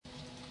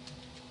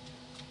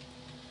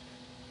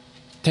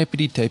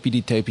Typity,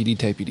 typity, typity,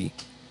 typity.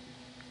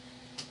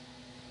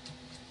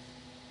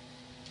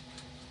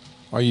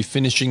 Are you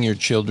finishing your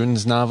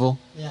children's novel?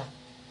 Yeah.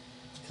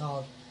 It's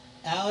called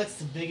Alex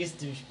the Biggest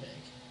Douchebag.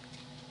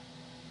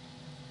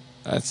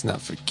 That's not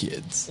for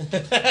kids.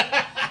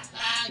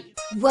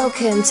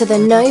 Welcome to the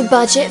No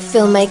Budget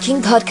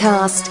Filmmaking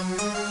Podcast,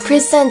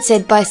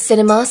 presented by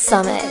Cinema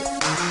Summit,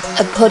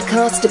 a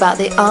podcast about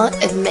the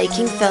art of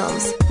making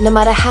films, no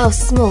matter how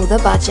small the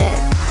budget.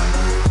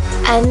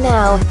 And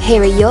now,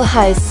 here are your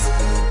hosts,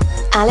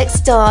 Alex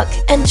Dark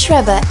and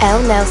Trevor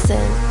L. Nelson.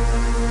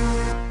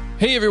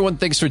 Hey everyone,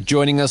 thanks for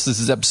joining us. This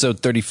is episode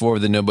 34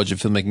 of the No Budget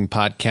Filmmaking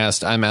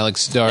Podcast. I'm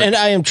Alex Dark. And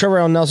I am Trevor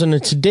L. Nelson,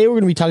 and today we're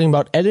going to be talking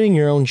about editing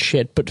your own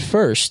shit. But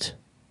first,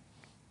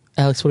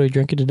 Alex, what are you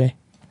drinking today?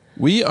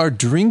 We are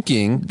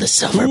drinking The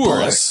Silver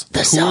Bullet.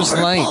 The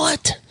Silver Light.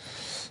 Bullet.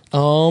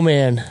 Oh,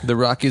 man. The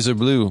Rockies are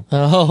blue.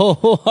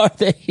 Oh, are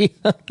they?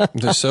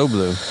 They're so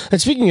blue.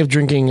 And speaking of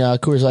drinking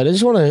Coors Light, I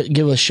just want to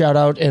give a shout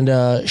out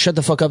and shut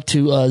the fuck up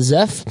to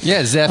Zeph.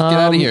 Yeah, Zeph, get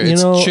out of here.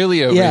 It's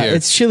chilly over here. Yeah,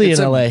 it's chilly in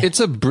LA.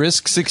 It's a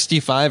brisk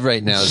 65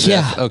 right now,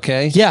 Zeph,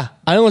 okay? Yeah,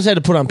 I almost had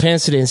to put on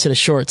pants today instead of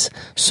shorts.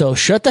 So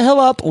shut the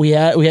hell up. We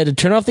had to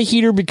turn off the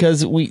heater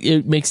because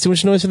it makes too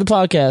much noise for the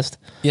podcast.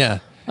 Yeah,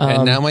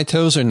 and now my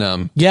toes are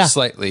numb. Yeah.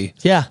 Slightly.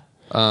 Yeah.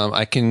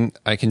 I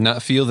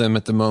cannot feel them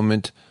at the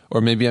moment. Or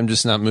maybe I'm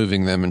just not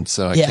moving them, and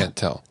so I can't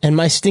tell. And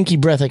my stinky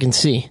breath I can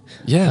see.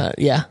 Yeah.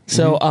 Yeah.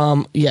 So,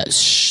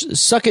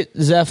 suck it,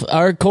 Zeph.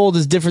 Our cold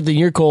is different than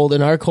your cold,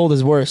 and our cold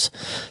is worse.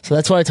 So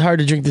that's why it's hard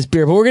to drink this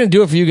beer. But we're going to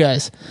do it for you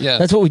guys. Yeah.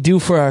 That's what we do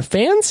for our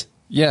fans.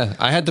 Yeah.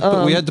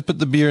 We had to put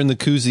the beer in the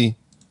koozie,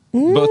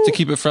 both to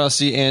keep it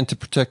frosty and to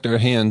protect our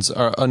hands,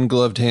 our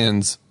ungloved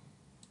hands.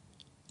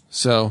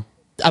 So.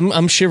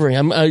 I'm shivering.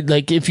 I'm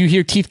like, if you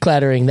hear teeth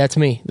clattering, that's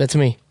me. That's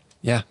me.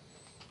 Yeah.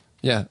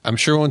 Yeah, I'm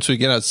sure once we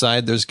get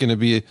outside, there's going to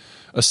be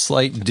a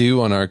slight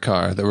dew on our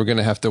car that we're going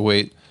to have to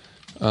wait,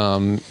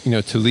 to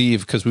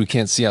leave because we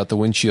can't see out the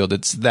windshield.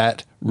 It's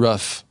that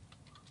rough.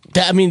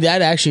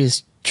 That actually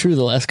is true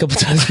the last couple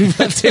times we've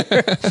left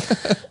here.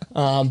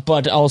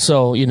 But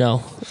also,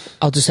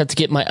 I'll just have to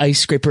get my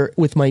ice scraper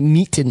with my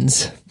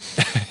mittens.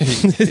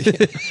 You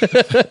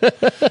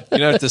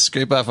don't have to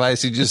scrape off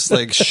ice. You just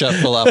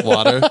shuffle off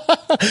water.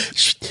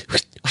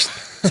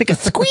 It's like a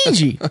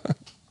squeegee.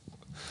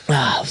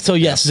 So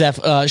yes,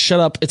 Zeph, shut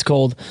up. It's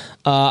cold.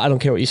 I don't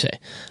care what you say.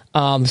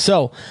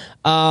 Since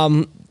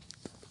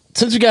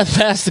we got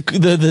past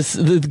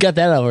got that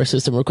out of our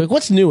system real quick,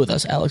 what's new with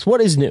us, Alex? What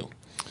is new?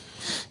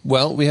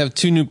 Well, we have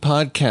 2 new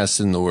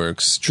podcasts in the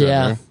works, Trevor.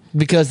 Yeah,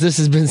 because this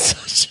has been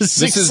such a success.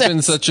 This has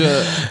been such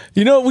a...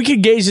 we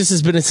could gauge this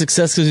has been a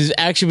success because he's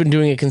actually been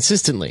doing it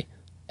consistently.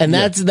 And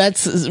that's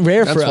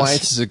rare for us. That's why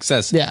it's a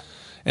success. Yeah.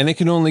 And it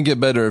can only get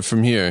better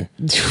from here.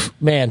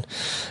 Man,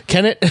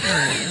 can it?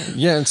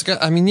 Yeah, it's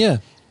got... yeah.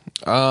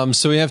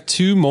 So we have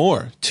 2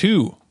 more.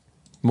 2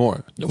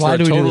 more. Why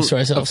do we do this to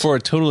ourselves? For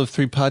a total of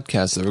 3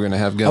 podcasts that we're going to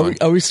have going.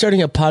 Are we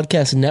starting a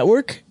podcast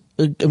network?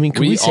 Can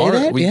we say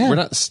that? We're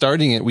not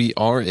starting it. We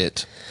are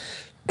it.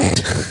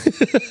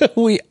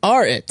 We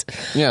are it.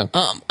 Yeah.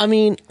 I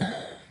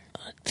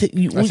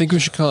think we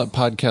should call it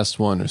Podcast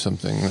One or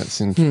something. That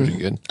seems pretty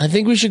good. I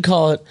think we should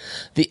call it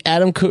the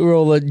Adam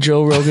Carolla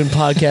Joe Rogan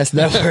Podcast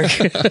Network.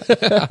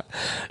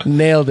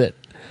 Nailed it.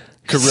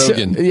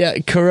 Carogan.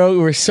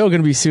 We're so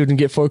going to be sued and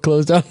get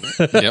foreclosed on.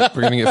 Yep,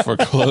 we're going to get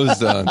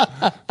foreclosed on.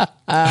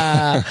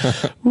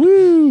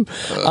 Woo.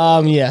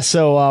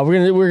 So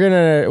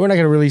we're not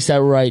gonna release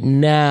that right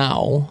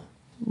now.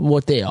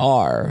 What they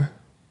are.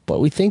 But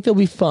we think they'll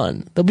be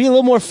fun. They'll be a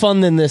little more fun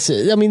than this.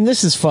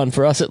 This is fun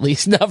for us at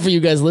least, not for you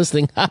guys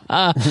listening.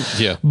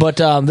 Yeah. But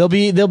they'll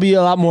be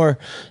a lot more.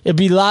 It'll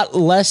be a lot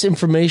less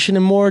information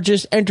and more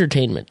just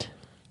entertainment.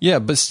 Yeah,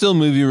 but still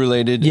movie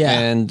related.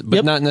 Yeah.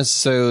 But not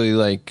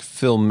necessarily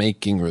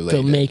filmmaking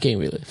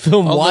related.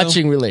 Film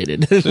watching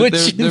related,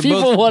 which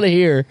people want to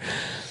hear.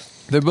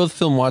 They're both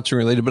film watching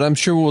related, but I'm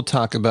sure we'll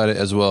talk about it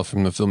as well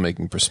from the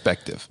filmmaking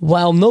perspective.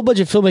 While No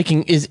Budget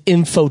Filmmaking is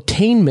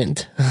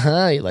infotainment,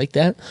 you like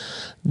that?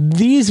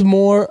 These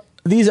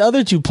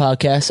other 2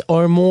 podcasts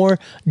are more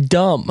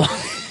dumb.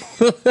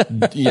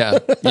 Yeah.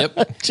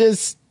 Yep.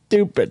 Just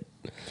stupid.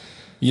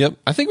 Yep.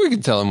 I think we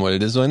can tell them what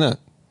it is. Why not?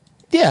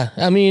 Yeah.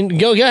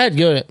 Go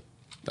ahead.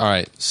 All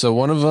right. So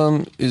one of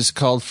them is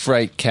called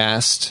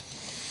Frightcast.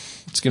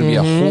 It's going to be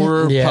a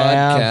horror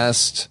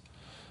podcast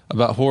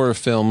about horror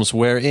films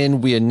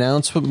wherein we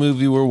announce what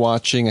movie we're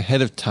watching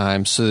ahead of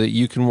time so that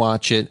you can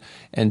watch it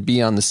and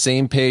be on the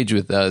same page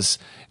with us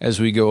as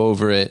we go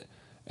over it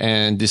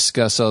and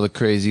discuss all the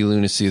crazy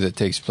lunacy that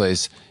takes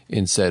place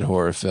in said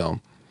horror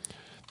film.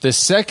 The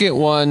second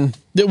one...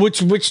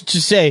 Which to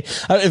say,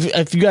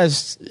 if you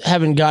guys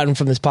haven't gotten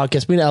from this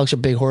podcast, me and Alex are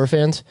big horror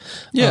fans.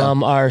 Yeah.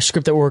 Our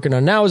script that we're working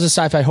on now is a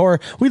sci-fi horror.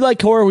 We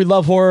like horror. We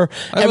love horror.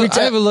 I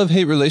have a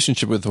love-hate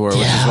relationship with horror,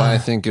 which is why I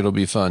think it'll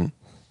be fun.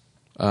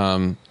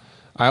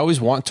 I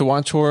always want to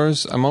watch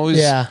horrors. I'm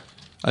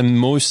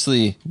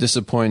mostly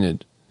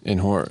disappointed in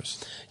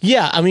horrors.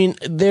 Yeah,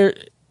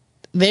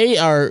 they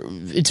are.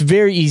 It's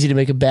very easy to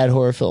make a bad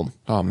horror film.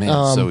 Oh man,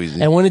 it's so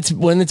easy. And when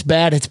it's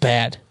bad, it's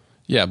bad.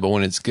 Yeah, but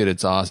when it's good,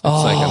 it's awesome.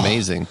 It's like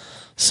amazing.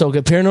 So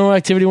good. Paranormal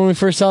Activity. When we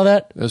first saw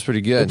that, It was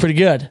pretty good. pretty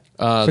good.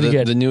 Pretty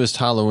good. The newest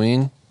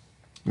Halloween.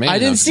 Man, I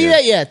didn't was see good.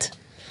 that yet.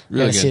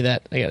 Really I gotta good. see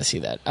that. I gotta see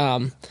that.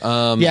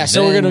 Yeah.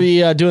 So we're then- gonna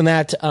be doing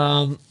that.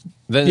 Then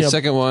you the know-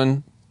 second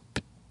one,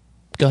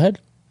 Go ahead.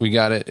 we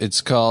got it. It's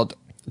called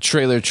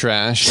Trailer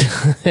Trash,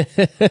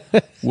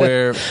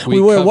 where We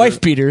wear cover-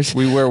 wife beaters.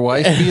 We wear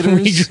wife We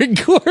beaters drink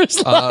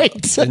Coors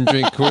Light. and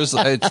drink Coors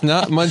Light. It's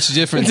not much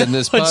different than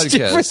this What's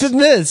different podcast, than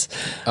this?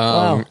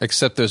 Wow.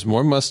 except there's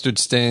more mustard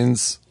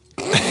stains,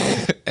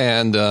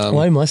 and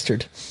Why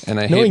mustard? and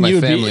I hate Knowing my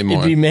you, family more.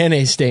 it'd be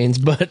mayonnaise stains,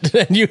 but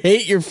you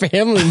hate your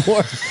family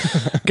more.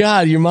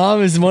 God, your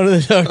mom is one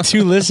of our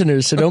 2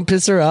 listeners, so don't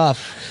piss her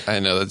off. I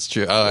know that's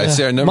true. Oh, I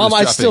see our numbers Mom,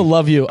 dropping. I still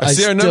love you. I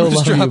see our still numbers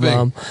love dropping. you,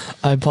 Mom.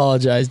 I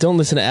apologize. Don't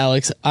listen to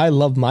Alex. I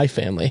love my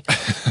family.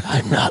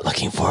 I'm not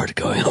looking forward to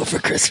going home for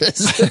Christmas.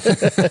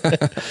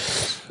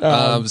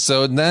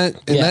 So in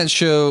that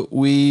show,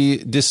 we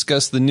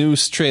discuss the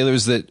news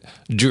trailers that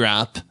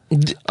drop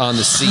on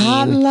the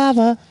scene.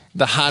 Lava.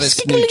 The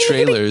hottest new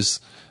trailers.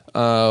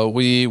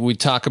 We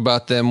talk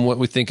about them, what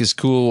we think is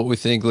cool, what we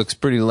think looks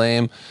pretty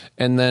lame,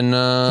 and then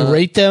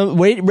Rate them.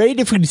 Rate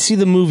if we see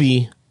the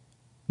movie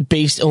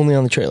based only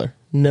on the trailer.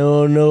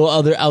 No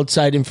other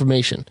outside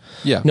information.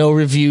 Yeah. No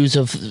reviews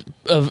of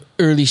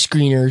early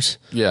screeners.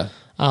 yeah.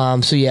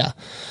 So yeah.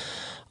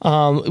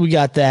 We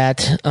got that.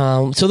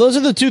 So those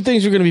are the 2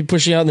 things we're going to be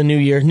pushing out in the new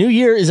year. New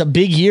year is a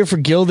big year for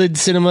Gilded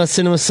Cinema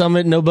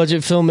Summit, No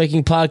Budget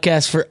Filmmaking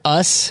Podcast for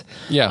us.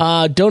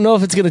 Yeah. Don't know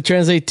if it's going to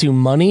translate to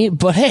money,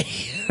 but hey.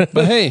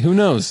 But hey, who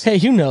knows? Hey,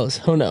 who knows?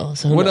 Who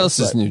knows? What else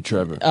is new,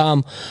 Trevor?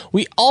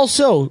 We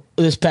also,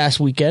 this past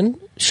weekend,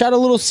 shot a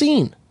little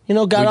scene. You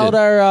know, got We out did.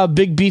 our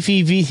big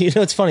beefy V. You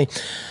know, it's funny.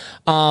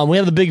 We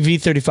have the big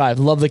V35.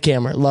 Love the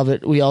camera. Love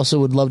it. We also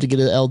would love to get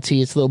an LT.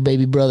 It's a little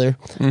baby brother.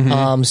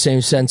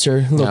 Same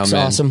sensor. Looks Oh,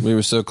 man. awesome. We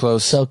were so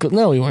close. So cool.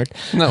 No, we weren't.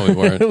 No, we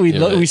weren't. we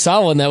You're right. we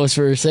saw one that was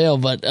for sale,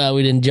 but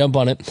we didn't jump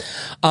on it.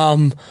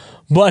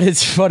 But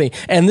it's funny,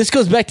 and this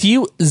goes back to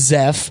you,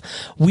 Zeph.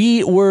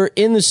 We were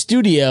in the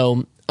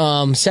studio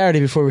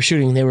Saturday before we were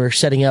shooting. They were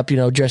setting up,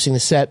 dressing the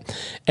set,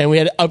 and we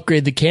had to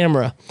upgrade the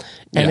camera.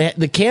 And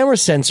the camera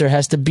sensor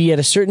has to be at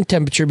a certain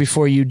temperature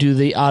before you do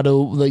the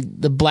auto,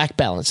 the black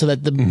balance, so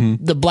that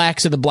the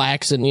blacks are the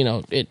blacks, and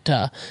it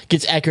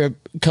gets accurate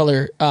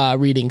color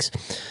readings.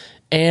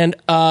 And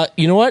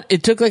you know what?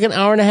 It took like an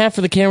hour and a half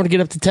for the camera to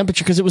get up to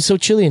temperature because it was so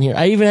chilly in here.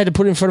 I even had to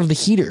put it in front of the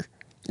heater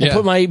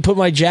and put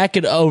my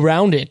jacket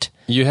around it.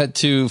 You had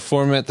to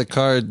format the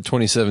card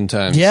 27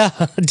 times. Yeah,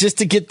 just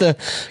to get the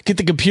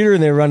computer in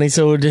there running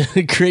so it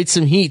would create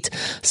some heat.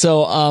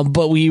 So,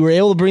 but we were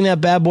able to bring that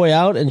bad boy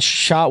out and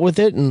shot with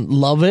it and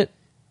love it.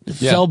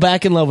 Yeah. Fell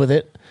back in love with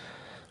it.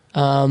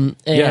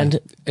 And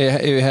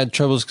it had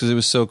troubles because it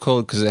was so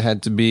cold because it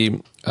had to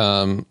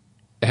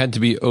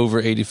be over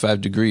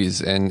 85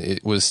 degrees and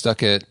it was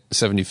stuck at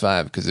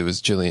 75 because it was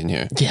chilly in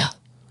here. yeah.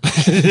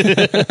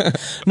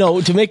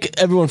 No, to make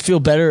everyone feel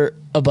better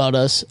about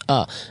us,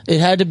 it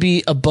had to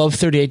be above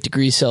 38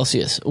 degrees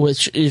Celsius,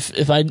 which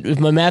if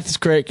my math is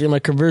correct and my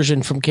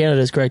conversion from Canada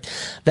is correct,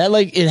 that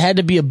it had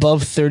to be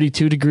above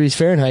 32 degrees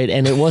Fahrenheit,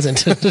 and it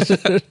wasn't.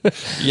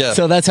 Yeah.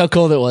 So that's how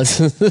cold it was.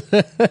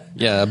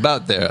 Yeah,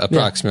 about there,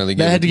 approximately.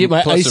 I had to get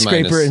my Plus ice or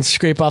scraper minus. and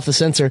scrape off the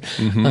sensor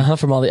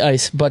from all the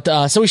ice. But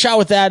so we shot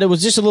with that. It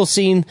was just a little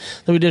scene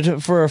that we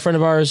did for a friend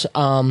of ours,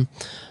 and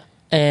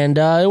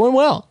it went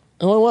well.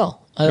 It went well.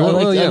 I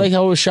like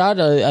how it was shot.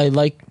 I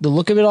like the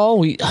look of it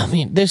all.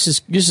 This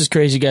is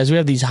crazy, guys. We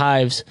have these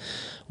Hives,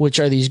 which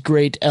are these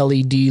great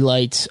LED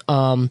lights.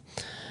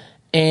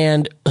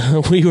 And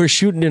we were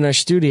shooting in our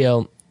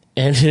studio,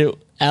 and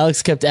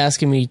Alex kept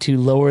asking me to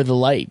lower the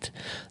light,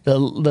 the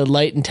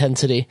light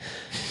intensity,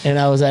 and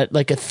I was at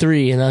like a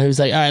 3, and he was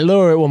like, "All right,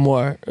 lower it one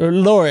more, or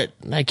lower it."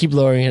 And I keep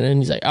lowering it, and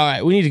he's like, "All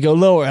right, we need to go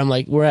lower." I'm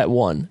like, "We're at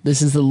 1.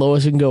 This is the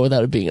lowest we can go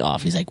without it being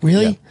off." He's like,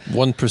 "Really?" Yeah,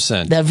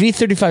 1%. That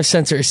V35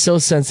 sensor is so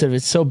sensitive.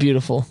 It's so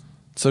beautiful.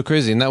 So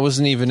crazy. And that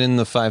wasn't even in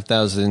the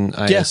 5000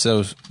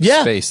 ISO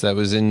Yeah. space. That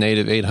was in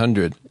native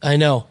 800. I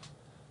know.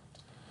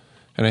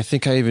 And I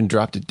think I even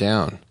dropped it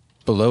down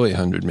below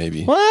 800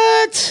 maybe.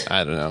 What?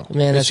 I don't know.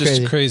 Man, it's that's just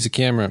crazy. a crazy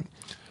camera.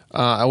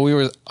 I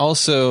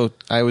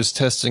was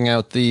testing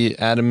out the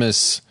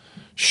Adamus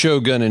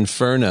Shogun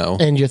Inferno.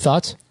 And your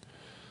thoughts?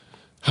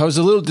 I was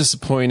a little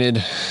disappointed,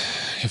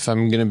 if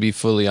I'm going to be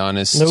fully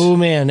honest. Oh,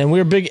 man. And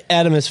we're big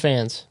Adamus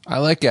fans. I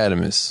like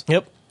Adamus.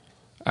 Yep.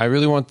 I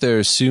really want their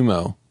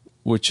Sumo,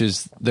 which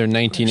is their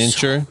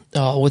 19-incher.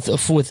 Oh,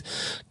 with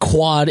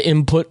quad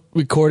input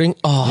recording.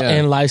 Oh, Yeah.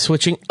 and live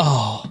switching.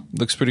 Oh.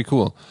 Looks pretty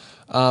cool.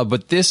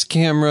 But this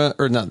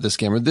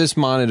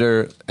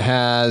monitor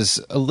has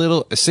a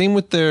little, same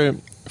with their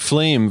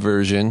Flame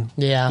version.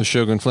 Yeah. The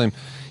Shogun Flame.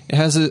 It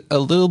has a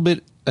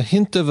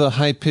hint of a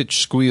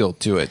high-pitched squeal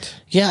to it.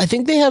 Yeah, I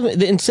think they have,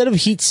 instead of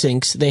heat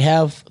sinks, they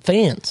have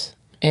fans.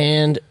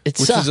 And it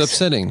Which sucks. is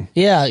upsetting.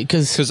 Yeah,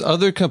 because Because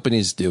other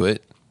companies do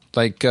it.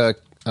 Like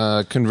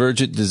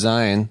Convergent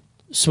Design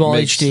Small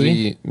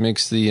HD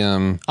makes the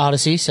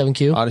Odyssey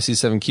 7Q. Odyssey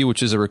 7Q,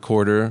 which is a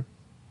recorder.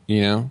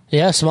 You know,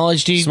 Yeah, Small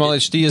HD. Small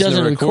HD isn't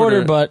doesn't a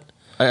recorder, but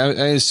I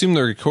assume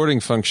the recording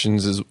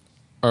functions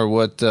are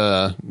what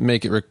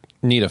make it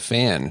need a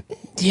fan.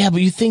 yeah,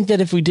 but you think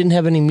that if we didn't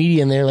have any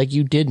media in there, like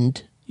you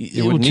didn't,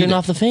 it would turn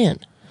off the fan.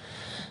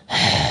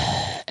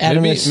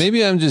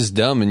 Maybe I'm just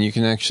dumb and you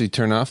can actually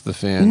turn off the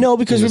fan. No,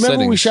 because remember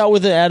settings. we shot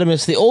with the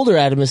Adamus, the older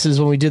Adamuses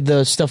when we did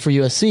the stuff for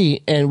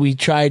USC, and we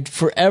tried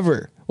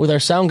forever with our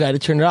sound guy to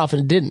turn it off,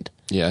 and it didn't.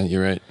 Yeah,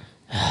 you're right.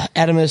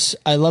 Adamus,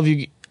 I love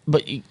you,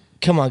 but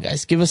come on,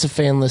 guys, give us a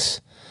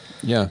fanless.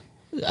 Yeah.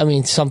 I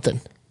mean,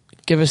 something.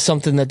 Give us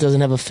something that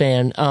doesn't have a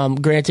fan.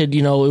 Granted,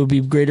 it would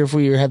be greater if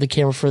we had the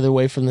camera further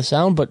away from the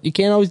sound, but you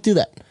can't always do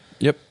that.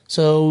 Yep.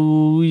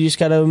 So you just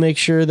got to make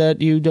sure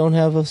that you don't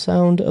have a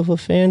sound of a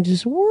fan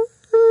just whirring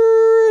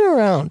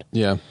around.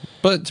 Yeah.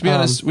 But to be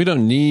honest, we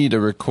don't need a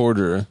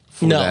recorder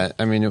for that.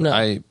 I mean,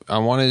 I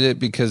wanted it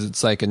because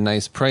it's like a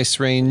nice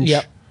price range.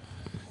 Yep.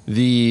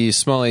 The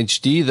Small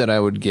HD that I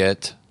would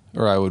get,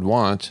 or I would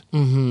want,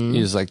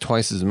 is like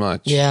twice as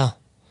much. Yeah.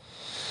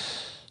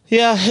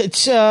 Yeah,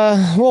 it's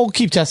we'll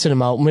keep testing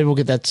them out. Maybe we'll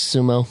get that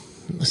Sumo.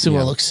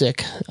 Sumo looks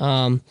sick.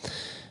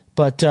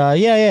 But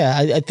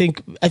I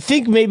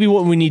think maybe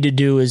what we need to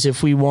do is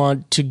if we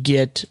want to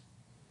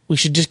we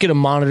should just get a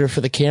monitor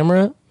for the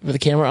camera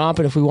op,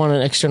 and if we want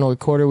an external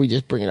recorder, we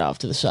just bring it off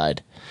to the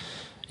side.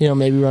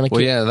 Maybe run a. Well,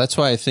 yeah, that's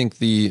why I think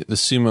the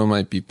Sumo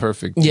might be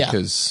perfect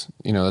because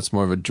that's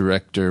more of a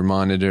director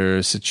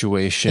monitor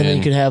situation. And then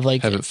you could have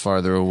have it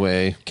farther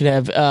away. You could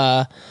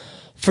have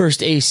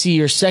first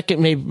AC or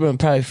second,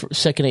 probably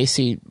second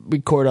AC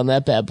record on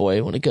that bad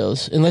boy when it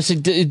goes. Unless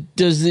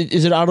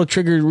is it auto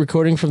triggered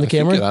recording from the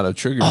camera? Think it auto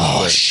triggers.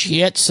 Oh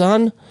shit,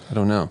 son! I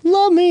don't know.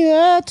 Love me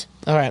that.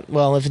 All right.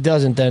 Well, if it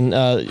doesn't, then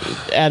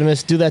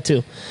Adamus, do that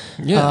too.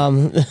 Yeah.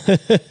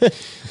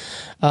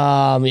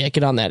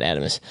 Get on that,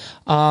 Adamus.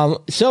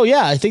 So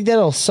yeah, I think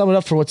that'll sum it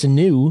up for what's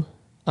new.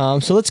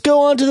 So let's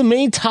go on to the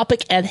main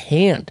topic at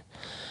hand,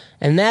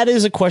 and that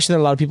is a question that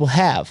a lot of people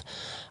have.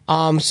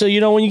 So,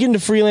 when you get into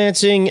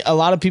freelancing, a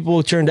lot of people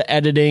will turn to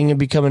editing and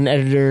become an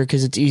editor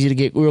because it's easy to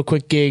get real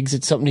quick gigs.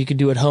 It's something you can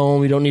do at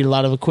home. You don't need a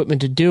lot of equipment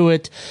to do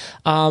it.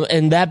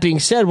 And that being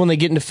said, when they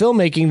get into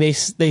filmmaking,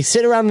 they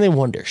sit around and they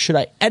wonder, should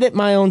I edit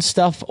my own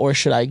stuff or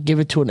should I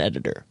give it to an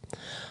editor?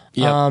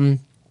 Yeah.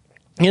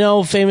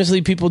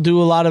 Famously, people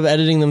do a lot of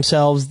editing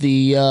themselves.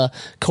 The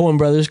Coen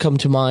brothers come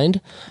to mind.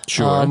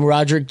 Sure.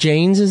 Roderick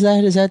Jaynes, is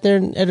that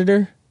their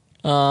editor?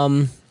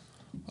 I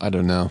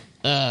don't know.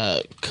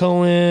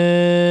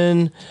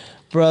 Coen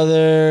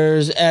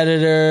brothers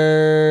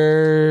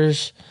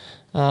editors.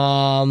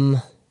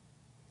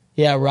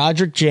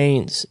 Roderick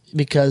Jaynes,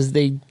 because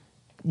they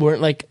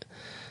weren't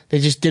they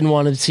just didn't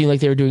want to seem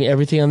like they were doing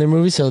everything on their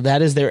movie, so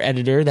that is their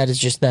editor. That is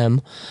just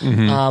them.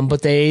 Mm-hmm.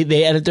 But they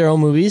edit their own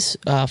movies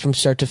from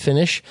start to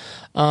finish.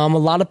 A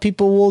lot of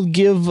people will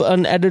give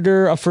an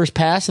editor a first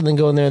pass and then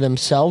go in there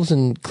themselves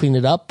and clean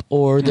it up,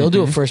 or they'll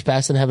do a first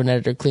pass and have an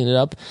editor clean it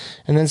up.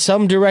 And then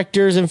some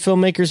directors and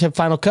filmmakers have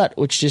final cut,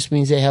 which just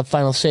means they have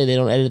final say. They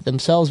don't edit it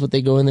themselves, but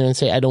they go in there and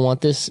say, I don't want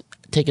this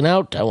taken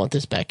out. I want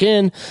this back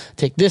in.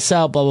 Take this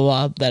out, blah,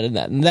 blah, blah, that and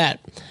that and that.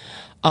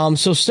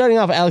 So starting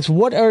off, Alex,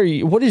 what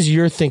is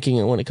your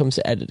thinking when it comes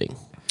to editing?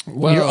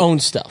 Your own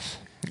stuff.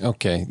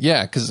 Okay.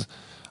 Yeah, because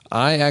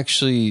I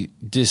actually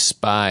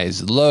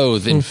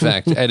loathe, in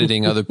fact,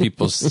 editing other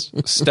people's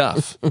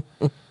stuff.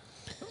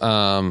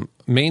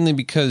 Mainly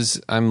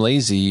because I'm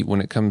lazy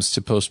when it comes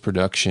to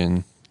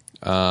post-production.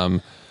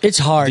 It's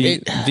hard.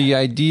 The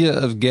idea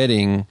of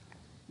getting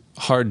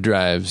hard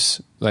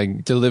drives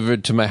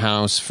delivered to my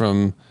house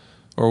from...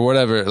 or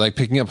whatever,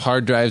 picking up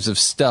hard drives of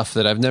stuff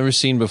that I've never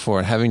seen before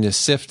and having to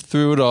sift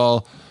through it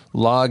all,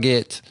 log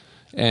it,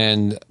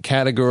 and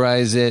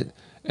categorize it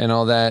and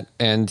all that,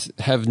 and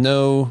have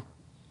no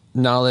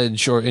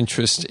knowledge or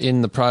interest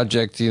in the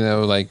project,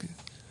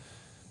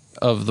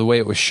 of the way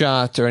it was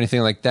shot or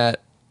anything like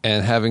that,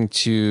 and having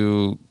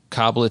to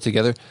cobble it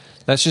together.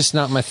 That's just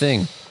not my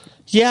thing.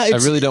 Yeah, I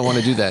really don't want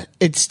to do that.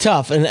 It's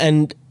tough,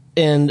 and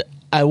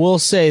I will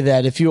say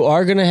that if you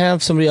are going to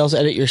have somebody else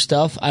edit your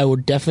stuff, I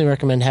would definitely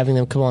recommend having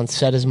them come on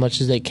set as much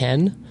as they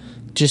can,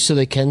 just so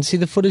they can see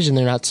the footage and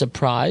they're not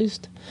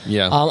surprised.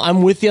 Yeah.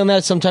 I'm with you on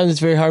that. Sometimes it's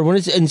very hard,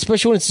 and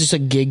especially when it's just a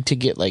gig to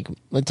get,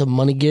 it's a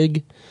money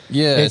gig.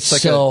 Yeah. It's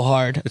so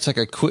hard. It's like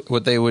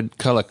what they would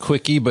call a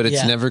quickie, but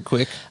it's never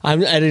quick.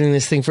 I'm editing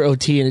this thing for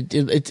OT, and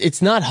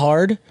it's not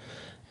hard.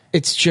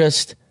 It's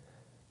just...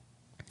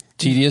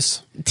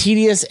 Tedious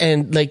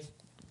and,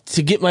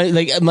 to get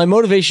my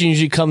motivation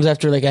usually comes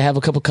after I have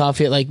a cup of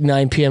coffee at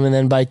 9 p.m. and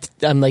then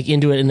I'm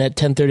into it, and at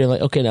 10:30 I'm like,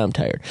 okay, now I'm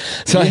tired.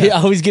 So I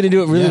always get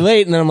into it really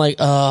late, and then I'm like,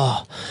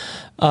 oh.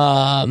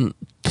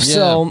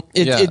 So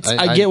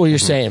I get what you're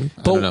saying.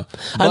 But, I don't know.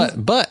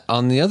 But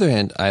on the other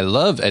hand, I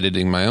love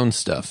editing my own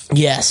stuff.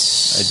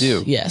 Yes, I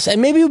do. Yes,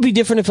 and maybe it would be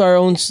different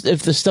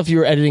if the stuff you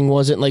were editing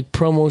wasn't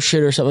promo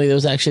shit or something that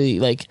was actually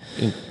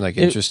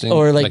interesting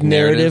or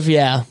narrative.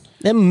 Yeah,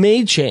 that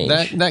may change.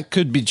 That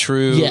could be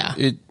true. Yeah.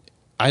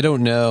 I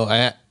don't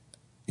know.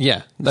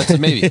 Yeah, that's a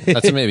maybe.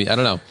 That's a maybe. I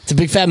don't know. It's a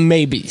big fat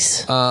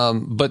maybes.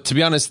 But to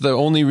be honest, the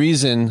only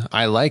reason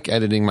I like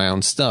editing my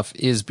own stuff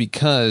is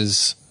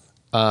because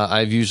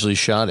I've usually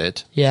shot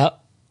it. Yeah.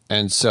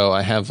 And so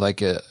I have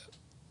like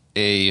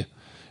an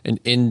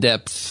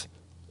in-depth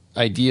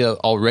idea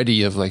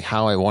already of like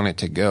how I want it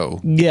to go.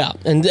 Yeah,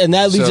 and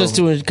that leads us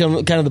to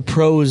kind of the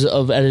pros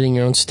of editing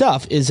your own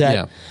stuff is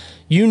that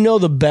you know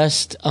the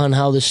best on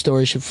how the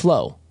story should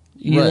flow.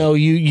 You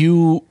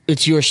know,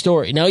 it's your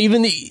story. Now,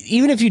 even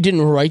if you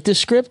didn't write the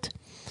script,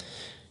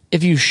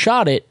 if you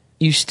shot it,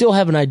 you still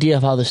have an idea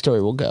of how the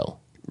story will go.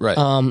 Right.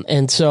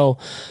 And so,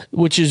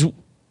 which is,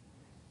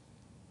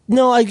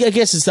 no, I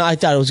guess it's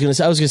not. I was going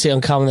to say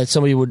uncommon that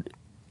somebody would,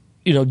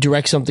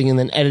 direct something and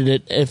then edit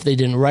it if they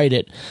didn't write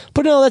it.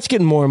 But no, that's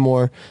getting more and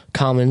more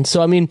common.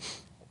 So, I mean,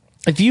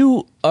 if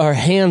you are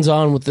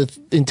hands-on with the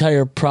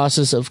entire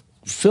process of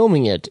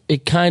filming it,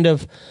 it kind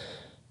of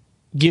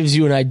gives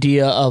you an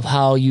idea of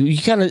how you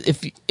kind of,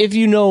 if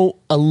you know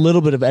a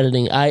little bit of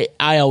editing, I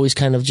always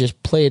kind of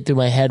just play it through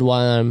my head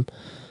while I'm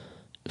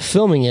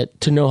filming it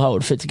to know how it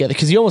would fit together.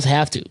 Because you almost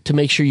have to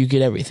make sure you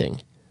get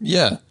everything.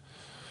 Yeah.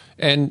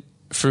 And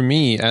for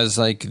me, as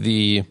like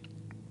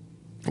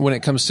when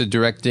it comes to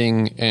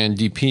directing and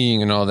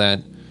DPing and all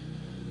that,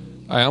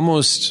 I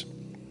almost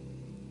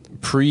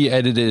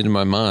pre-edited in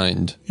my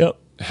mind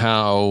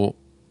how,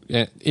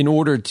 in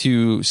order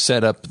to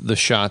set up the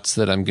shots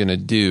that I'm going to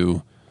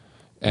do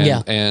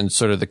and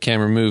sort of the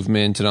camera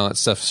movement and all that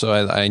stuff. So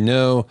I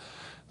know,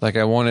 like,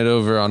 I want it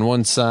over on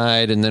one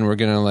side and then we're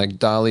going to like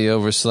dolly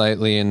over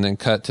slightly and then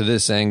cut to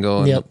this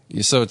angle.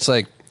 And so it's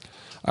like,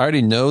 I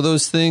already know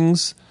those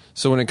things.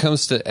 So when it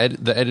comes to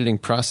the editing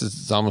process,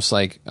 it's almost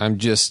like I'm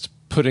just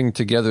putting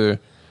together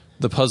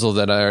the puzzle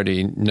that I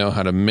already know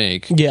how to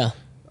make. Yeah.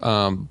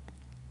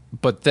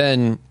 But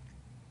then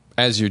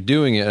as you're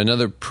doing it,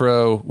 another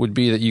pro would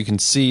be that you can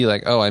see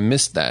like, oh, I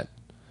missed that.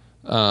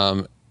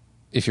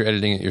 If you're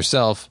editing it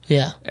yourself.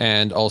 Yeah.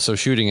 And also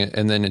shooting it.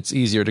 And then it's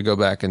easier to go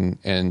back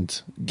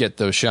and get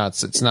those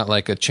shots. It's not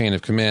like a chain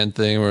of command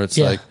thing where it's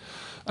like,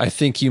 I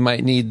think you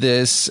might need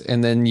this.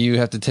 And then you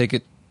have to take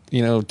it,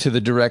 to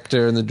the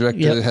director, and the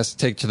director has to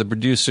take to the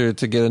producer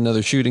to get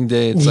another shooting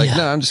day. It's like,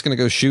 no, I'm just going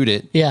to go shoot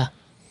it. Yeah.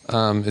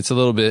 It's a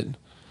little bit,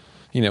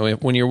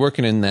 when you're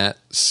working in that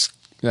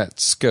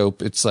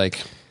scope, it's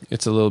like,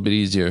 it's a little bit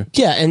easier.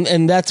 Yeah,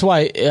 and that's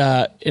why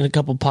in a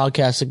couple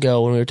podcasts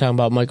ago when we were talking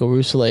about Michael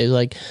Rousselet,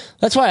 like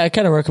that's why I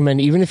kind of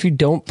recommend, even if you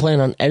don't plan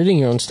on editing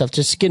your own stuff,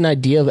 just get an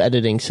idea of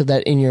editing so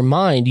that in your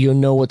mind you'll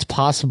know what's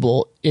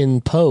possible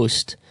in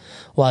post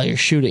while you're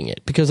shooting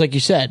it. Because like you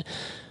said,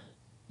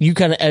 you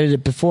kind of edit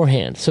it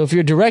beforehand. So if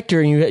you're a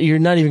director and you're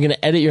not even going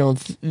to edit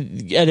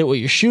edit what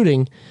you're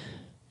shooting,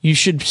 you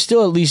should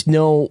still at least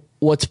know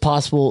what's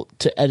possible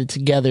to edit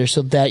together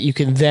so that you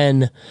can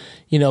then,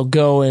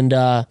 go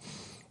and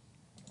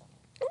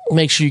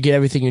make sure you get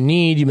everything you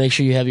need. You make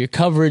sure you have your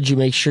coverage. You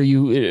make sure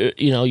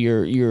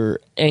your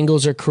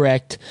angles are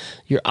correct,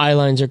 your eye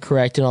lines are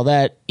correct, and all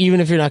that. Even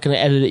if you're not going to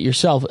edit it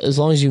yourself, as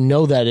long as you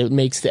know that, it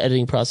makes the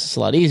editing process a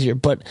lot easier.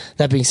 But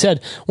that being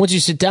said, once you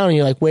sit down and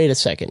you're like, wait a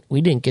second,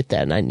 we didn't get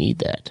that, and I need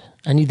that.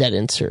 I need that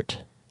insert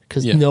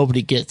because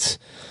nobody gets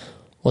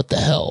what the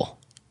hell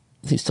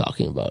he's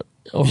talking about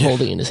or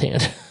holding in his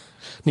hand.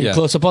 Need a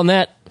close up on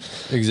that.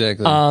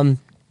 Exactly.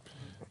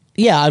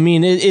 Yeah, I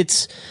mean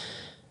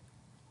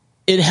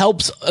it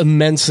helps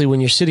immensely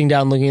when you're sitting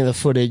down looking at the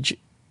footage.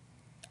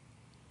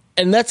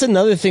 And that's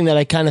another thing that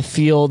I kind of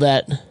feel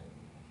that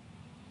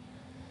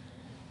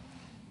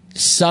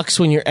sucks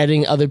when you're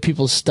editing other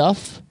people's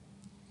stuff,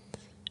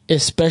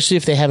 especially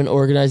if they haven't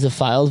organized the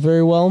files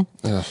very well,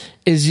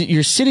 is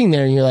you're sitting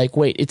there and you're like,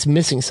 wait, it's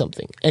missing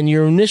something. And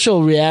your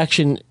initial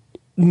reaction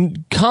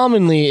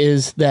commonly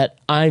is that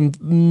I'm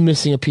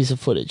missing a piece of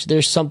footage.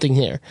 There's something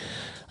here.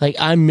 Like,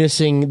 I'm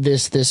missing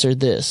this, or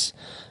this.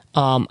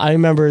 I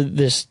remember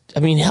this. I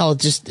mean, hell, it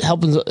just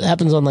happens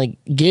on like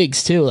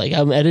gigs too. Like,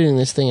 I'm editing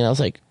this thing and I was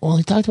like, well,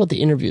 he talked about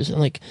the interviews. And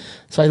like,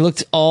 so I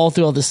looked all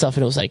through all this stuff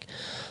and it was like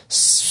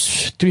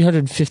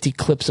 350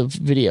 clips of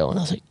video. And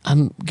I was like,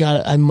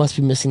 I must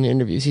be missing the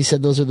interviews. He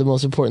said those are the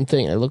most important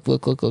thing. I look.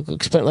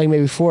 Spent like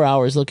maybe 4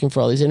 hours looking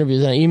for all these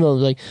interviews. And I emailed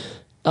him like,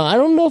 I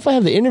don't know if I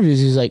have the interviews.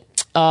 He's like,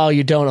 oh,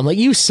 you don't. I'm like,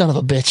 you son of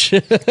a bitch.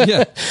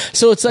 Yeah.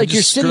 So it's like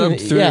you're sitting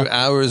through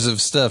hours of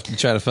stuff to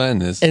try to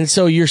find this. And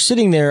so you're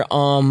sitting there,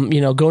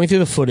 going through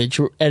the footage,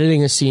 we're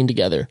editing a scene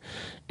together,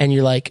 and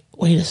you're like,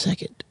 wait a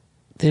second.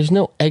 There's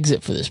no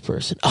exit for this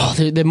person. Oh,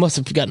 they must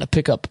have gotten a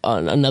pickup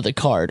on another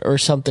card or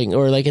something.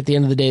 Or like at the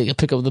end of the day, a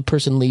pickup of the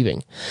person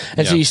leaving.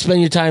 And so you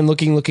spend your time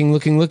looking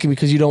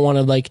because you don't want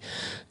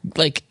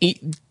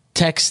to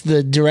text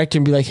the director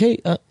and be like,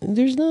 hey,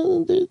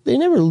 they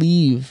never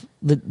leave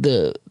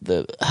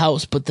the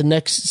house, but the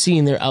next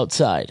scene they're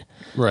outside.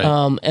 Right.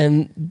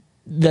 And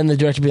then the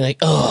director be like,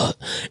 oh,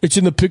 it's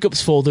in the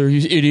pickups folder,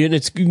 you idiot.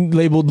 It's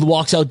labeled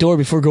walks outdoor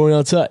before going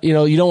outside. You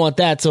don't want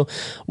that. So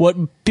what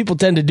people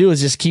tend to do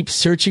is just keep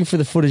searching for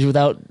the footage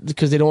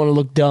because they don't want to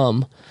look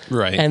dumb.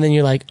 Right. And then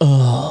you're like,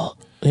 oh,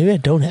 maybe I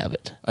don't have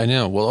it. I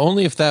know. Well,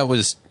 only if that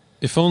was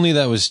If only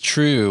that was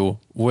true,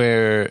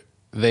 where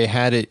they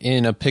had it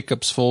in a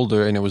pickups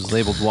folder and it was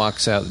labeled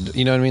walks out.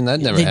 You know what I mean? That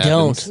never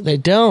happens. They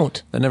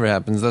don't. That never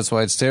happens. That's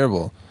why it's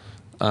terrible.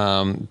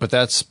 But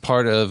that's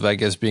part of, I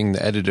guess, being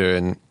the editor.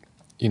 And,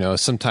 you know,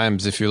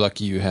 sometimes if you're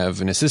lucky, you have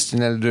an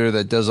assistant editor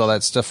that does all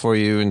that stuff for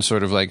you and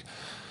sort of like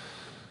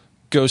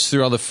goes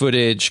through all the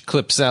footage,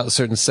 clips out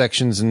certain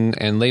sections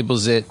and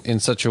labels it in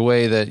such a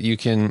way that you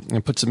can,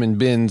 and puts them in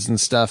bins and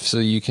stuff so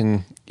you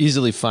can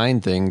easily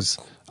find things.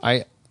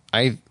 I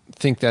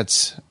think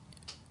that's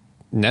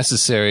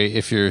necessary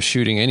if you're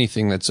shooting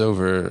anything that's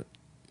over,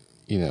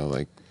 you know,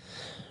 like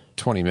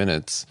 20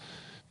 minutes,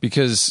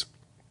 because,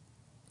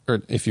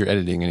 or if you're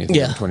editing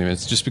anything over 20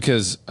 minutes, just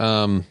because,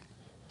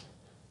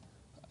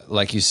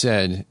 like you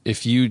said,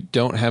 if you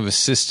don't have a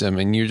system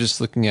and you're just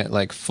looking at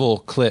like full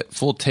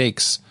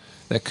takes,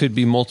 that could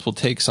be multiple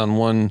takes on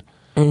one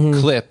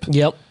clip.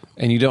 Yep.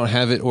 And you don't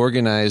have it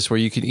organized where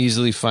you can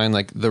easily find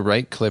like the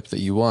right clip that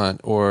you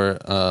want, or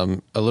a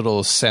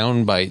little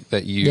sound bite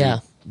that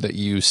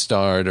you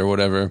starred or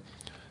whatever.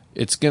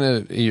 It's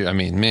gonna, I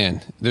mean,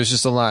 man, there's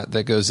just a lot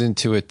that goes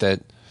into it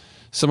that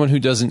someone who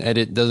doesn't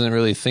edit doesn't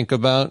really think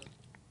about.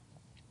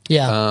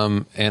 Yeah.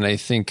 And I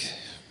think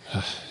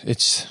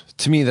it's,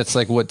 to me, that's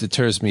like what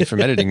deters me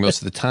from editing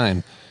most of the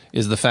time,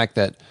 is the fact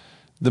that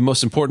the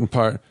most important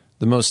part,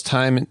 the most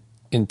time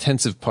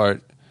intensive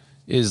part,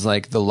 is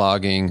like the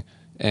logging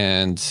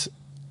and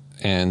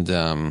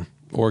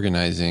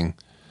organizing.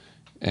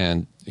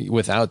 And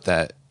without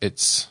that,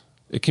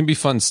 it can be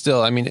fun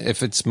still. I mean,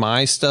 if it's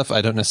my stuff,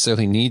 I don't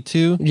necessarily need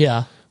to.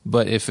 Yeah.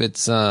 But if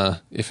it's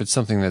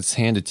something that's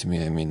handed to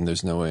me, I mean,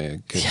 there's no way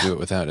I could do it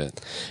without it.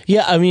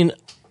 Yeah, I mean,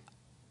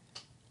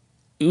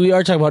 we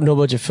are talking about no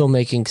budget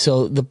filmmaking,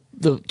 so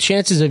the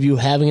chances of you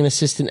having an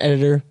assistant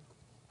editor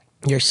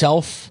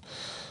yourself,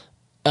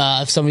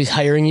 if somebody's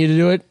hiring you to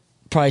do it,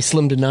 probably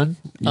slim to none.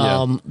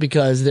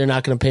 Because they're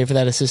not going to pay for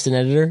that assistant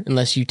editor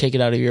unless you take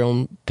it out of your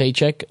own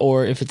paycheck,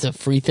 or if it's a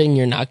free thing,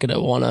 you're not going to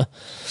want to.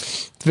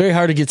 It's very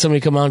hard to get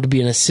somebody to come on to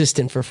be an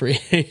assistant for free.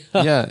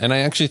 Yeah, and I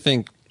actually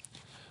think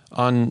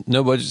on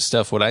no budget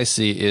stuff, what I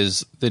see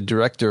is the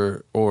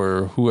director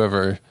or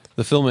whoever,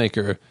 the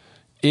filmmaker,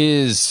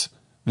 is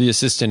the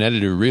assistant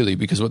editor, really,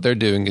 because what they're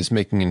doing is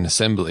making an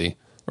assembly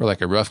or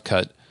like a rough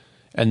cut,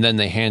 and then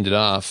they hand it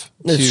off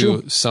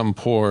to some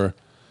poor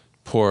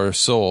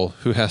soul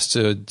who has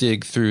to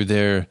dig through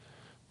their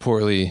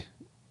poorly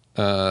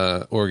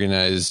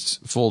organized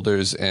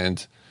folders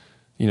and,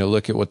 you know,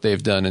 look at what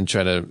they've done and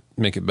try to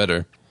make it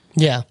better.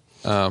 Yeah.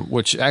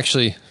 Which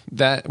actually,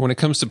 that when it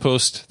comes to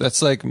post,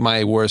 that's like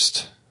my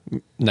worst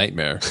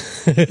nightmare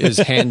is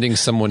handing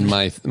someone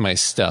my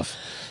stuff,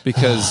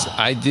 because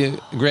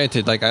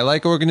granted, like, I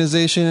like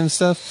organization and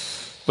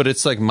stuff, but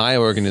it's like my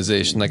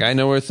organization. Like, I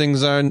know where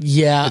things are.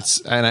 Yeah.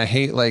 And I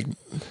hate, like,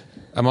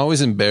 I'm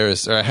always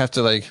embarrassed, or I have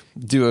to like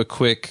do a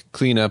quick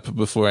cleanup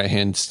before I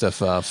hand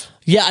stuff off.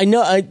 Yeah, I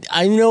know.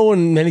 I know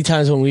when many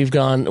times when you've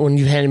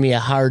handed me a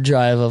hard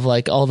drive of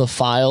like all the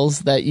files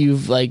that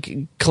you've like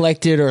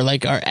collected or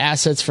like our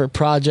assets for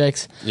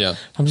projects. Yeah,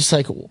 I'm just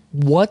like,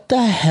 what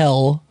the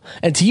hell?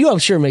 And to you, I'm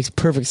sure it makes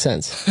perfect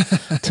sense.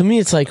 To me,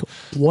 it's like,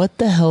 what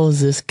the hell is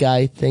this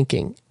guy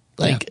thinking?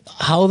 Like,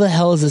 how the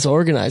hell is this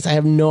organized? I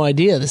have no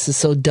idea. This is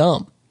so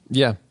dumb.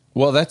 Yeah.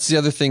 Well, that's the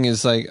other thing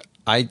is like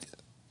I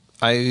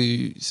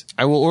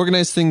will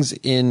organize things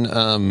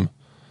in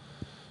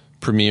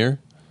Premiere,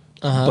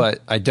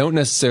 but I don't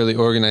necessarily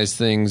organize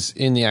things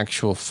in the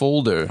actual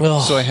folder.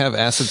 Oh. So I have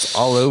assets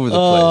all over the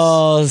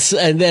place.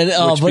 And then,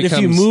 but if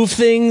you move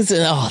things,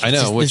 I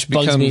know, this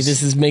bugs me.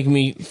 This is making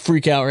me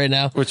freak out right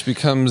now. Which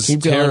becomes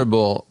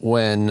terrible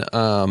when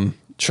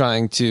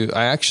trying to.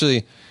 I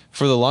actually,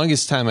 for the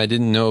longest time, I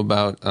didn't know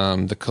about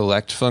the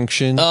collect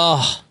function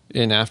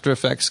in After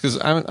Effects,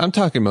 because I'm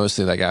talking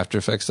mostly like After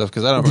Effects stuff,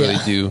 because I don't really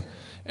do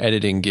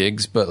editing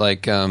gigs, but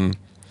like the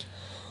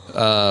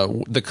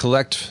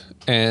collect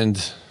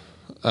and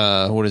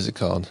what is it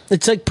called?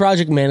 It's like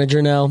Project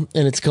Manager now,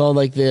 and it's called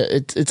like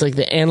it's like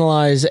the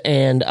analyze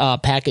and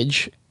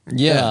package.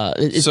 Yeah,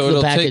 so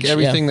it'll take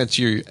everything that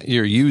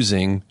you're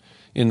using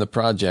in the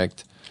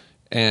project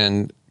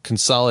and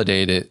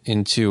consolidate it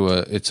into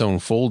its own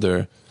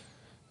folder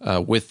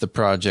with a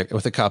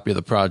copy of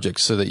the project,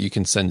 so that you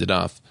can send it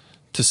off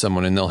to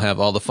someone, and they'll have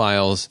all the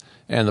files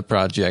and the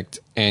project,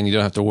 and you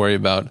don't have to worry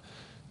about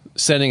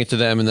sending it to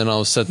them, and then all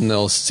of a sudden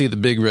they'll see the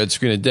big red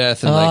screen of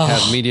death and like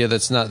have media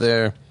that's not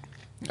there.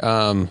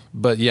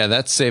 But yeah,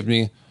 that saved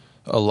me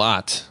a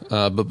lot.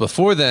 But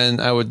before then,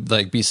 I would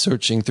like be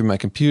searching through my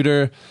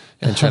computer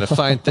and try to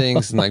find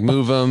things and like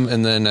move them,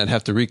 and then I'd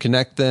have to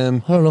reconnect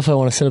them. I don't know if I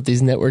want to set up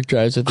these network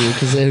drives with you,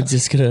 because they're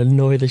just going to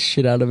annoy the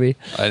shit out of me.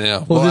 I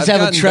know. We'll just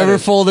have a Trevor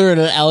folder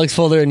and an Alex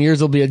folder, and yours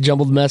will be a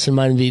jumbled mess, and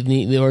mine will be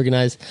neatly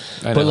organized.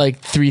 Put like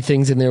 3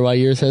 things in there, while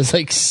yours has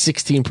like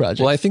 16 projects.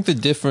 Well, I think the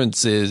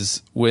difference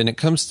is when it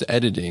comes to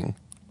editing,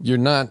 you're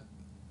not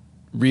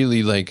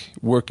really like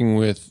working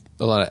with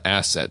a lot of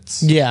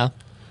assets. Yeah.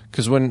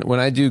 Because when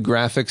I do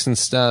graphics and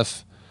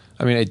stuff,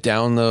 I mean, I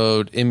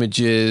download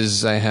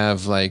images. I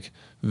have like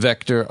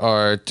vector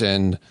art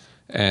and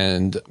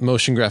and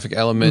motion graphic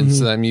elements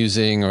that I'm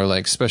using, or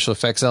like special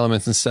effects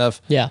elements and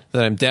stuff that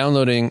I'm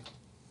downloading.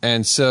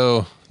 And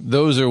so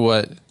those are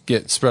what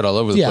get spread all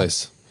over the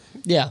place.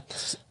 Yeah.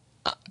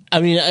 I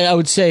mean, I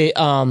would say,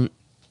 for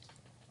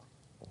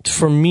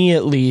me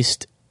at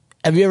least,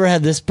 have you ever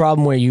had this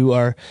problem where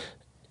you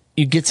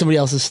get somebody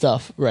else's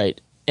stuff, right?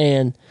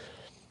 And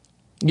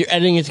you're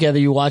editing it together,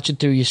 you watch it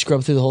through, you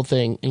scrub through the whole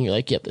thing, and you're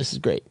like, yep, this is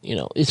great. You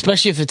know,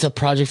 especially if it's a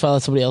project file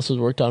that somebody else has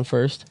worked on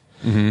first.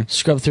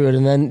 Scrub through it,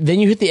 and then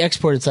you hit the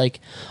export. It's like,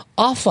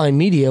 offline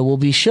media will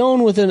be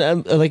shown with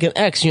an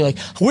X, and you're like,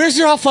 where's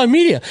your offline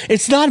media?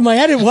 It's not in my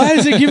edit. Why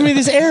is it giving me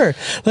this error?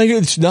 Like,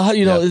 it's not,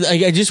 you know.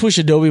 I just wish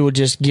Adobe would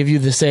just give you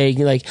the saying,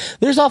 like,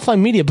 there's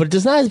offline media, but it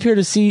does not appear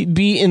to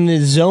be in the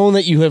zone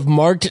that you have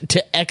marked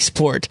to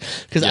export.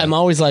 Because I'm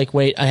always like,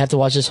 wait, I have to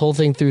watch this whole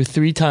thing through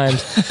 3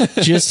 times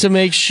just to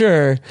make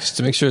sure. Just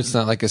to make sure it's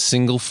not like a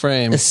single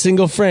frame.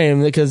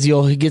 Because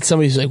you'll get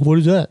somebody who's like, what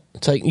is that?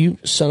 It's like, you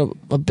son of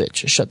a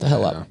bitch, shut the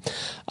hell up.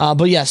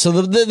 But yeah,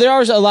 so there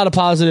are a lot of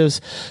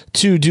positives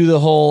to do the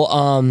whole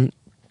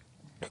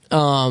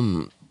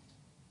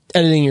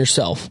editing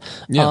yourself.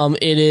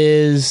 It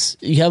is,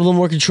 you have a little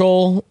more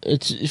control.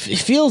 It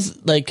feels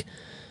like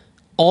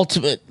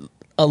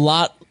a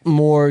lot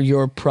more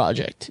your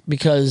project,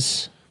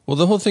 because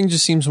the whole thing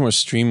just seems more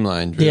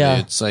streamlined, really.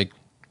 It's like,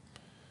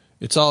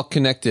 it's all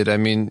connected. I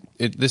mean,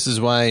 this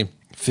is why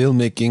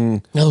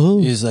filmmaking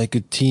is like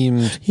a team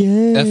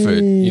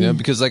effort, you know,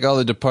 because like all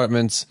the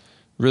departments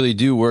really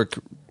do work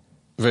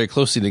very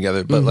closely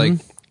together. But like,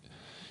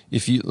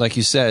 if you, like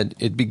you said,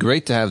 it'd be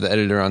great to have the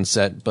editor on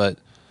set, but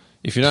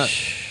if you're not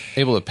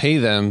able to pay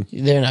them,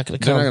 they're not going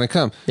to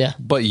come. Yeah.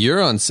 But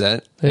you're on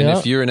set, and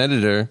if you're an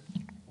editor,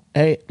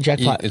 hey,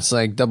 jackpot. It's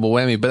like double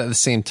whammy. But at the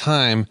same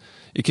time,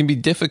 it can be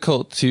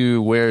difficult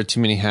to wear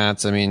too many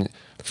hats. I mean,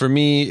 for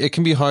me, it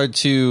can be hard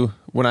to,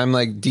 when I'm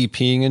like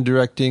DPing and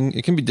directing,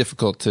 it can be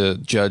difficult to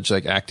judge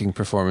like acting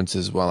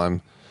performances while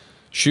I'm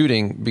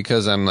shooting,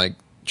 because I'm like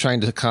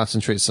trying to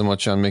concentrate so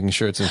much on making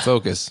sure it's in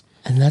focus.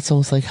 And that's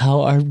almost like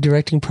how our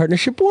directing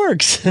partnership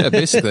works. Yeah,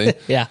 basically.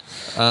 Yeah.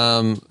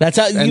 That's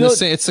how,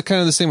 it's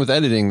kind of the same with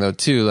editing though,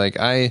 too. Like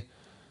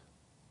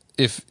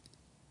if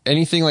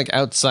anything like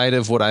outside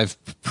of what I've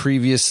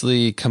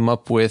previously come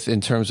up with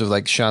in terms of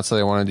like shots that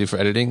I want to do for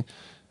editing,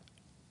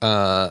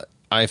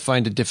 I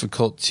find it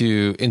difficult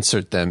to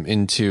insert them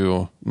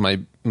into my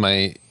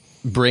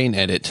brain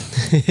edit.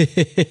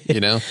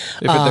 You know,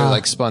 if they're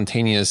like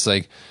spontaneous,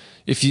 like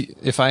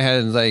if I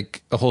had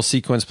like a whole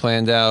sequence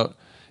planned out,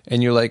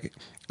 and you're like,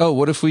 oh,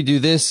 what if we do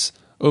this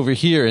over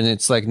here? And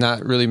it's like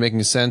not really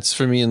making sense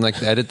for me in like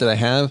the edit that I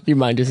have. Your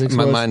mind just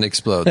explodes. My mind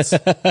explodes.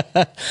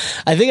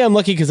 I think I'm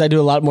lucky because I do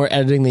a lot more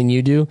editing than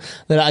you do.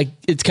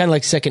 It's kind of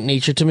like second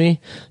nature to me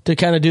to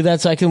kind of do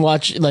that. So I can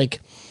watch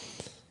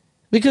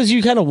because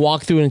you kind of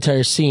walk through an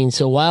entire scene.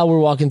 So while we're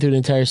walking through an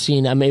entire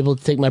scene, I'm able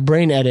to take my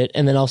brain edit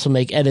and then also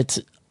make edits,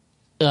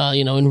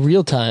 in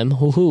real time.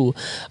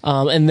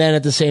 And then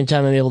at the same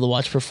time, I'm able to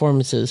watch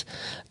performances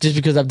just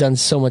because I've done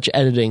so much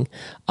editing.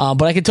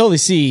 But I can totally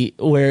see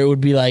where it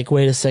would be like,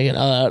 wait a second,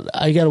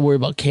 I got to worry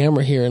about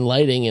camera here and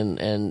lighting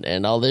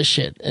and all this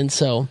shit. And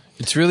so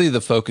it's really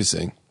the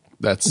focusing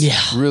that's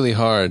really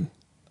hard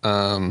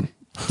to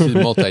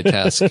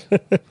multitask.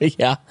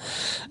 Yeah.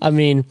 I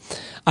mean,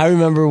 I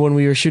remember when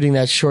we were shooting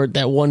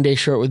that one day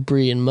short with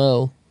Bree and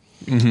Mo.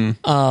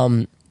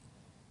 And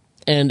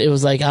it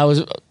was like,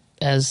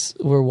 as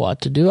we're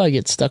wont to do, I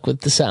get stuck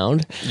with the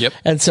sound. Yep.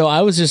 And so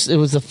it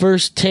was the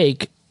first 2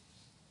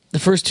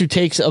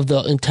 takes of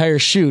the entire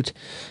shoot,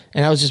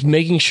 and I was just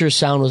making sure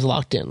sound was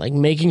locked in, like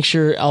making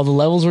sure all the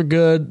levels were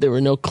good, there were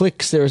no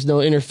clicks, there was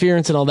no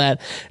interference and all that.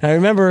 And I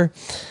remember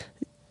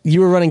you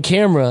were running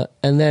camera,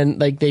 and then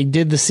like they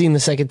did the scene the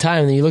second time,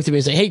 and then you looked at me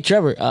and said, hey,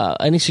 Trevor,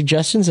 any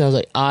suggestions? And I was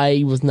like,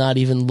 I was not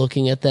even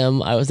looking at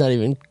them. I was not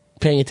even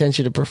paying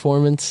attention to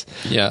performance.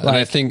 Yeah, and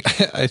I think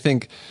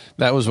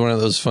that was one of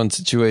those fun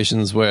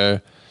situations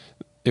where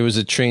it was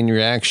a train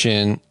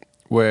reaction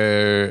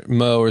where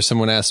Mo or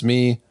someone asked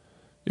me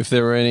if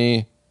there were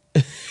any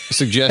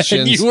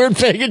suggestions. And you weren't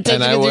paying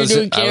attention. And I was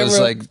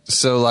like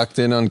so locked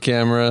in on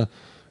camera.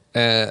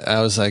 And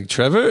I was like,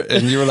 Trevor?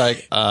 And you were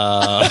like,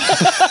 I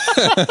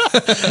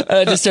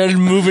just started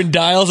moving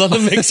dials on the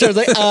mixer. I was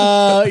like,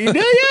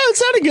 it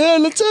sounded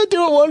good. Let's do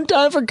it one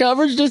time for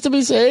coverage just to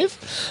be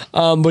safe.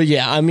 But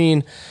yeah, I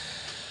mean,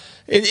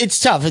 it's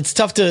tough. It's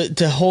tough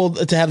to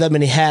have that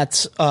many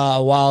hats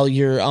while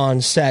you're on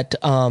set.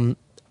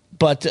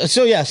 But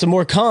so yeah, some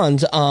more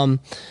cons.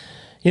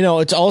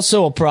 It's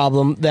also a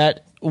problem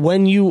that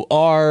when you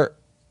are,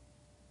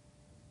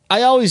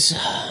 this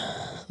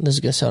is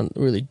going to sound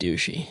really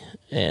douchey,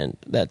 and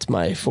that's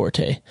my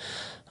forte.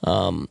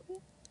 I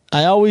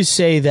always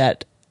say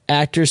that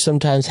actors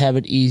sometimes have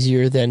it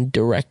easier than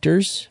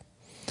directors.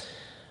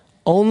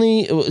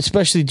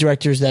 Especially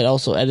directors that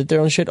also edit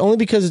their own shit. Only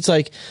because it's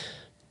like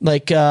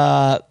my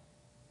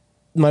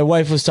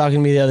wife was talking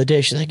to me the other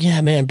day. She's like,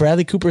 yeah, man,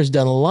 Bradley Cooper has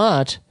done a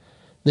lot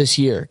this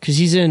year because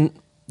he's in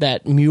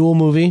that Mule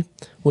movie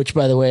which,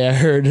 by the way, I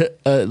heard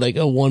like a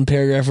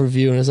 1-paragraph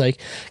review, and it's like,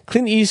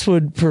 Clint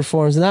Eastwood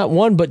performs not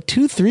 1 but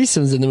 2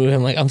 threesomes in the movie.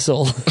 I'm like, I'm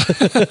sold.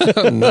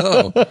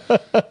 No.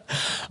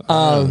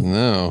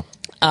 No.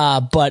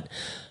 But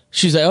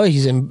she's like, oh,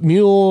 he's in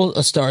Mule,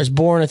 A Star Is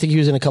Born. I think he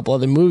was in a couple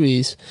other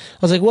movies. I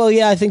was like, well,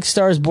 yeah, I think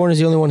Star Is Born is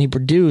the only one he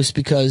produced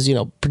because, you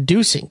know,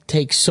 producing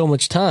takes so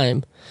much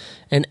time.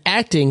 And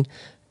acting,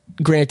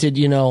 granted,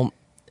 you know,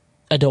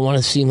 I don't want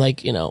to seem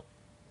like, you know,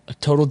 a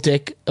total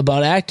dick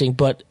about acting,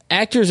 but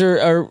actors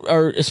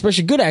are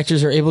especially good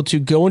actors, are able to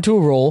go into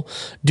a role,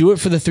 do it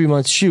for the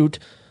 3-month shoot,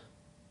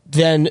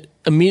 then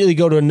immediately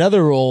go to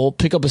another role,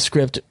 pick up a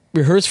script,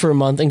 rehearse for a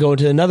month, and go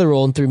into another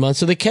role in 3 months.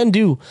 So they can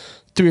do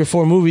 3 or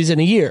 4 movies in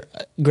a year.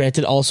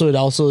 Granted, it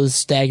also is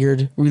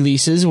staggered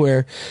releases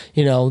where,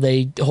 you know,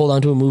 they hold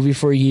on to a movie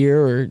for a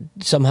year, or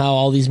somehow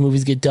all these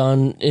movies get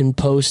done in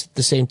post at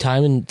the same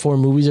time and 4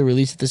 movies are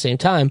released at the same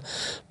time.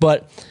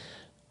 But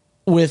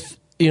with,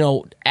 you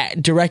know,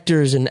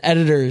 directors and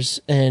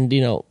editors and,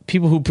 you know,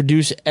 people who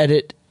produce,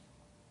 edit,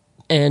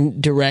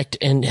 and direct,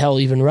 and hell,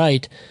 even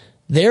write,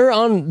 they're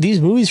on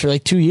these movies for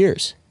like 2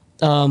 years.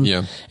 And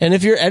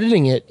if you're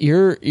editing it,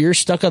 you're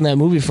stuck on that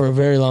movie for a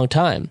very long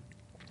time.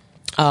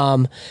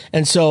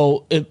 And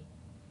so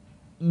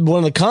one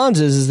of the cons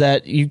is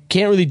that you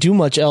can't really do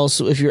much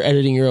else if you're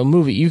editing your own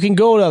movie. You can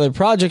go to other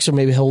projects or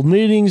maybe hold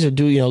meetings or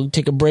do, you know,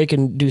 take a break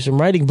and do some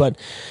writing, but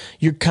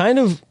you're kind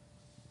of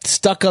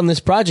stuck on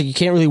this project. You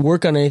can't really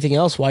work on anything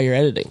else while you're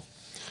editing.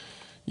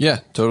 Yeah,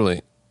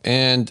 totally.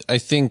 And I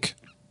think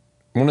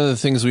one of the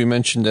things we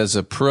mentioned as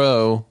a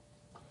pro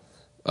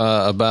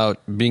about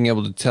being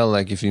able to tell,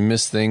 like, if you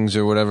miss things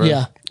or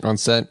whatever on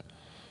set,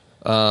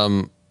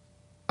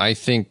 I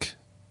think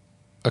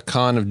a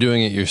con of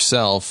doing it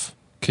yourself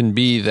can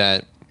be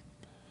that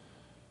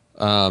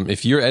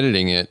if you're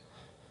editing it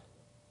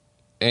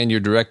and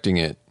you're directing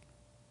it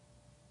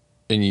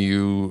and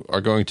you are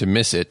going to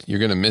miss it, you're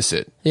going to miss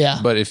it. Yeah.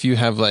 But if you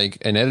have like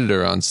an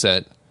editor on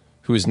set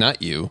who is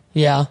not you,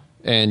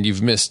 and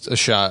you've missed a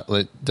shot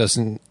that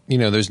doesn't, you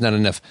know, there's not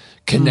enough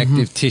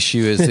connective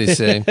tissue, as they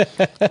say.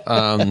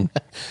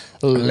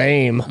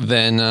 Lame.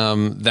 Then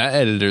that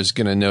editor's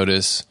going to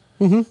notice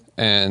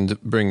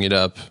and bring it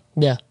up.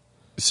 Yeah.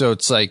 So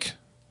it's like,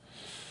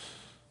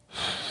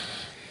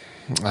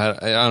 I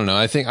don't know.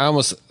 I think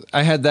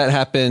I had that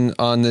happen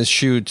on this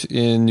shoot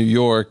in New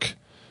York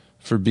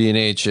for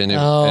B&H,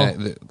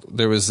 and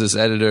there was this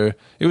editor.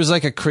 It was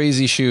like a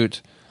crazy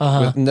shoot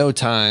with no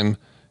time,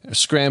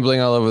 scrambling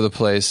all over the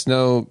place,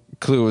 no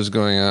clue what was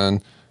going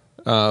on.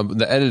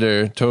 The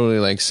editor totally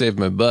like saved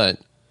my butt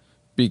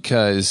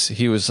because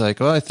he was like,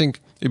 "Oh, I think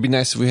it'd be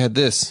nice if we had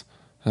this."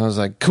 And I was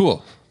like,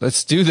 "Cool,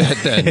 let's do that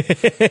then."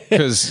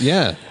 Because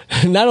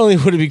not only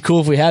would it be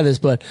cool if we had this,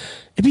 but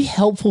it'd be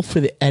helpful for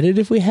the edit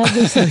if we had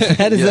this. Like,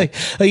 that is like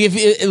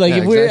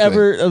if we're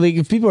ever like,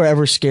 if people are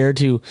ever scared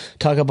to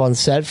talk up on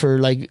set for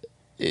like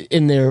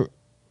in their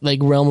like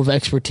realm of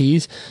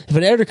expertise, if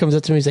an editor comes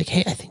up to me, he's like,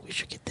 "Hey, I think we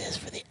should get this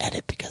for the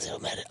edit because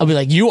it'll edit." I'll be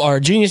like, "You are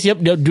a genius. Yep.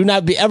 No, do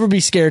not ever be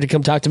scared to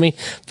come talk to me."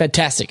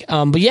 Fantastic.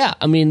 But yeah,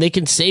 I mean, they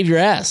can save your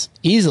ass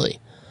easily.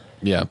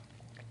 Yeah.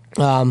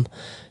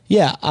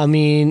 Yeah, I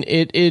mean,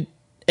 it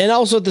and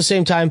also at the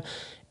same time,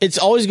 it's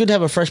always good to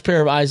have a fresh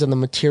pair of eyes on the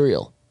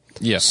material.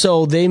 Yeah.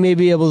 So they may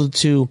be able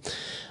to,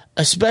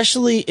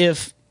 especially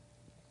if,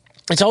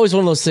 it's always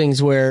one of those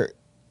things where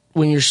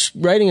when you're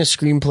writing a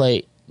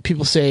screenplay,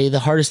 people say the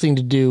hardest thing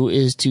to do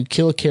is to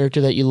kill a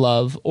character that you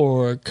love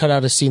or cut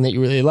out a scene that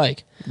you really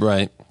like.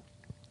 Right.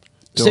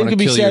 Don't want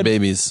to kill your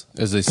babies,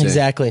 as they say.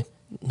 Exactly.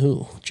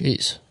 Ooh,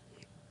 jeez.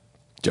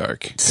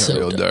 Dark. So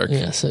real dark.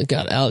 Yeah, so it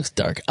got Alex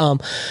dark.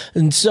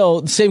 And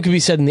so the same could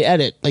be said in the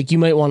edit. Like, you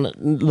might want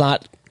to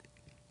not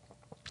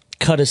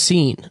cut a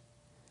scene.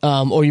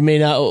 Or you may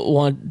not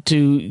want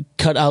to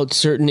cut out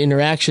certain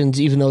interactions,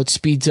 even though it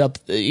speeds up,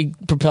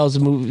 it propels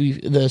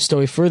the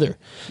story further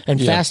and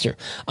faster.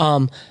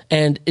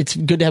 And it's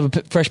good to have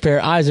a fresh pair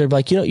of eyes that are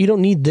like, you know, you don't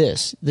need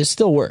this. This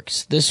still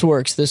works. This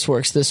works. This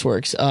works. This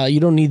works. You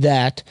don't need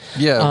that.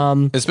 Yeah.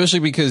 Especially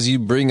because you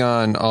bring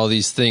on all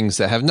these things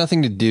that have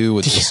nothing to do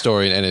with the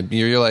story, and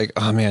you're like,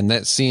 oh man,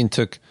 that scene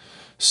took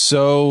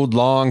so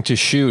long to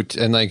shoot,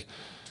 and like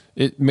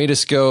it made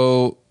us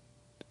go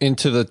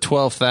into the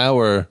 12th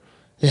hour.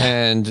 Yeah.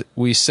 And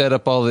we set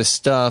up all this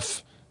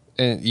stuff,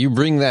 and you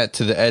bring that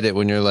to the edit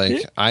when you're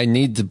like, I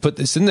need to put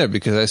this in there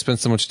because I spent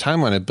so much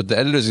time on it. But the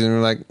editor's going to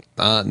be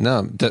like,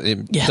 no,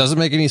 it doesn't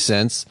make any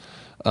sense.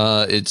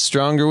 It's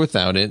stronger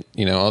without it,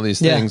 you know, all these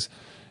things.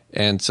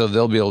 And so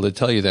they'll be able to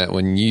tell you that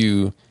when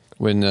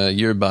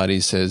your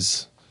body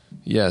says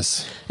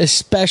yes.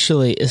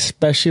 Especially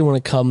when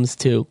it comes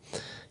to,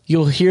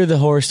 you'll hear the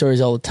horror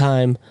stories all the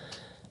time.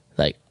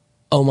 Like,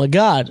 oh my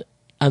God,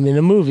 I'm in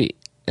a movie.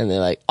 And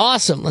they're like,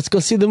 awesome, let's go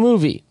see the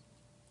movie.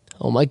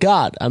 Oh my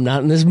God, I'm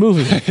not in this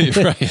movie.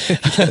 Right.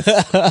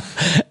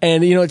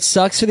 And, you know, it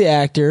sucks for the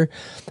actor.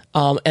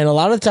 And a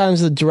lot of times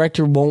the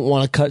director won't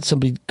want to cut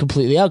somebody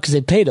completely out because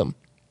they paid them.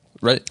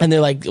 Right. And they're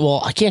like,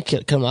 well, I can't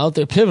cut them out.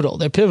 They're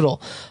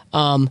pivotal.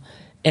 And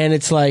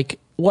it's like,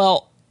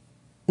 well,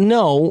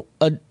 no,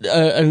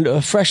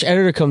 a fresh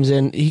editor comes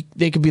in,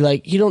 they could be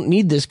like, you don't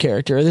need this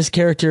character, or this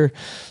character.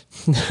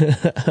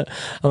 I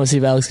want to see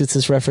if Alex gets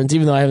this reference,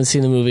 even though I haven't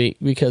seen the movie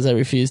because I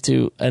refuse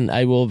to, and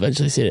I will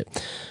eventually see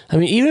it. I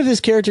mean, even if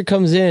this character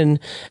comes in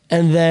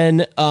and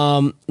then,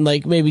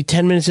 like maybe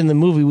 10 minutes in the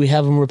movie, we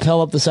have him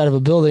rappel up the side of a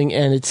building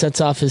and it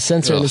sets off his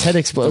sensor and his head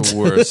explodes. The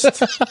worst.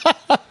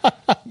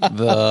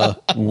 The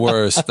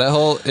worst. That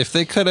whole, if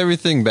they cut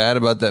everything bad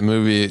about that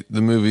movie,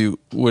 the movie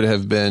would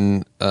have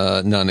been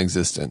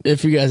non-existent.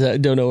 If you guys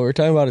don't know what we're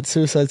talking about, it's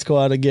Suicide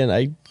Squad. Again,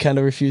 I kind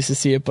of refuse to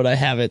see it, but I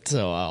have it,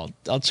 so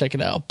I'll check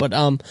it out. But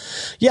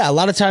yeah, a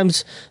lot of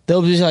times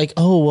they'll be like,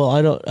 oh well,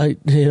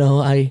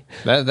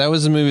 That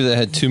was a movie that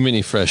had too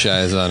many fresh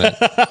eyes on it.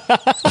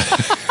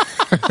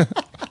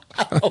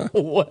 Oh,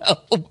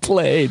 well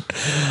played.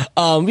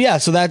 Yeah,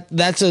 so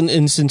that's an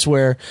instance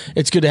where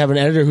it's good to have an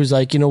editor who's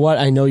like, you know what,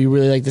 I know you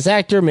really like this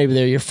actor, maybe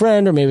they're your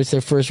friend, or maybe it's their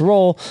first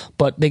role,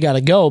 but they gotta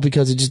go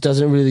because it just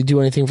doesn't really do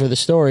anything for the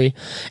story.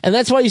 And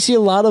that's why you see a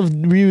lot of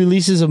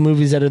re-releases of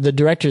movies that are the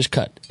director's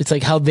cut. It's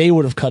like how they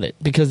would have cut it,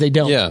 because they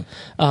don't. Yeah.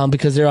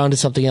 Because they're onto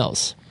something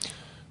else.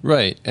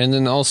 Right. And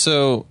then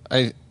also,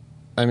 I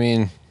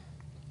mean,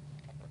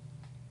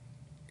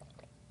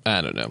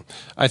 I don't know.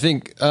 I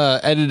think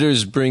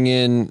editors bring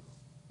in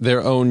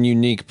their own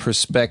unique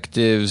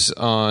perspectives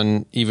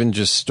on even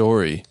just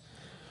story.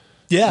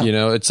 Yeah. You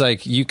know, it's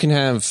like you can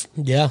have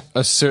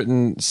a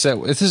certain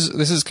set. This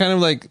is kind of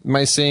like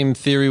my same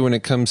theory when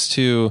it comes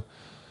to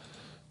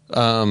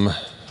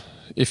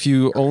if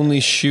you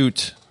only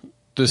shoot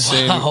the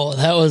same. Wow,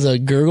 that was a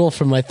gurgle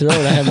from my throat.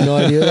 I have no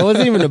idea. That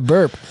wasn't even a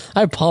burp.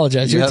 I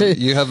apologize. You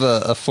have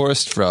a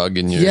forest frog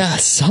in your... Yeah,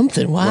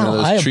 something. Wow,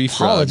 I apologize.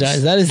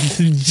 Frogs. That is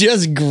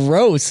just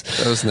gross.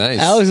 That was nice.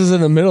 Alex was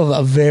in the middle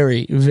of a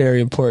very,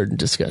 very important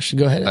discussion.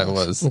 Go ahead, Alex. I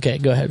was. Okay,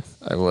 go ahead.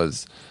 I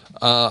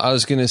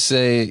was going to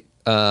say,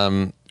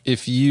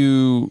 if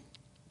you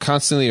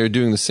constantly are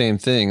doing the same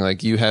thing,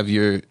 like you have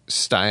your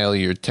style,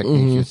 your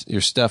technique,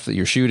 your stuff that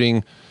you're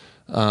shooting,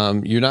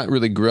 you're not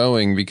really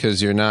growing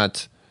because you're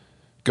not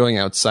going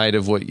outside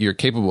of what you're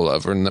capable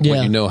of or what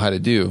you know how to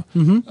do.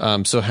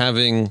 So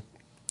having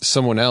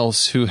someone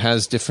else who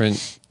has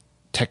different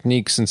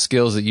techniques and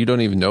skills that you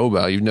don't even know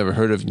about, you've never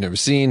heard of, you've never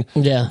seen,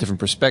 different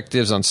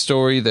perspectives on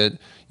story that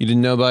you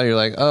didn't know about, you're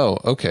like, oh,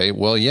 okay,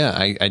 well, yeah,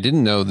 I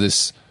didn't know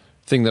this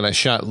thing that I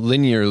shot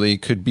linearly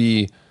could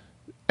be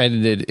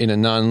edited in a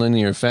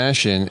non-linear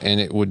fashion and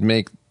it would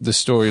make the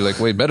story like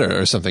way better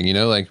or something, you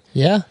know? Like,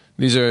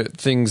 these are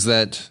things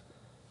that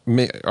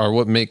are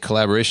what make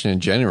collaboration in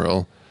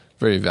general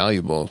very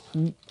valuable.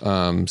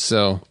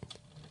 So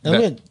I'm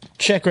going to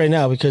check right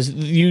now because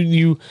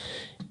you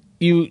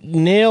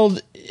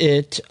nailed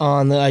it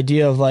on the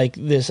idea of like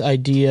this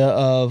idea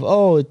of,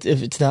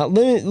 if it's not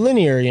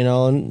linear, you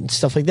know, and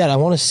stuff like that. I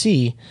want to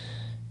see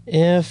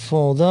if,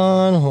 hold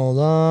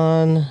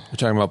on. You're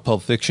talking about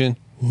Pulp Fiction?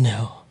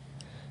 No,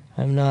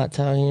 I'm not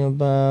talking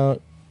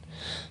about.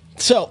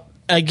 So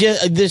I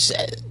get this.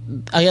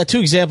 I got two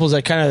examples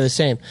that kind of are the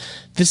same.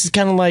 This is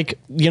kind of like,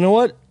 you know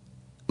what?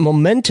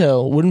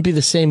 Memento wouldn't be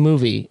the same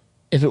movie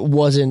if it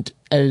wasn't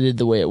edited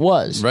the way it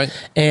was. Right.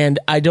 And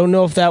I don't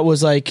know if that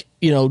was like,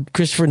 you know,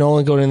 Christopher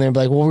Nolan going in there and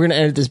be like, well, we're going to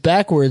edit this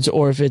backwards,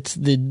 or if it's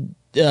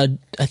I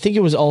think it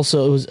was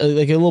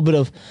like a little bit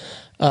of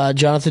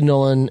Jonathan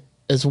Nolan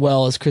as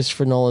well as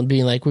Christopher Nolan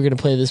being like, we're going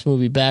to play this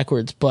movie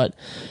backwards. But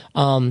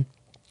at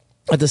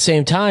the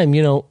same time,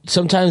 you know,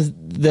 sometimes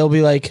they'll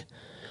be like,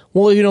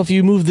 well, you know, if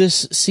you move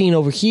this scene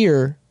over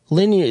here,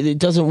 linear, it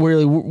doesn't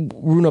really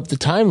ruin up the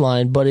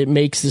timeline, but it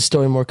makes the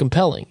story more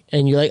compelling.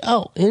 And you're like,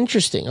 oh,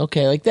 interesting.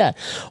 Okay, like that.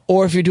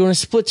 Or if you're doing a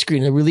split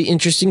screen, a really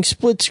interesting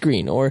split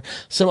screen, or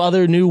some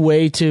other new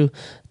way to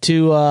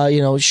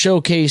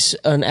showcase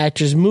an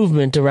actor's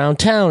movement around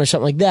town or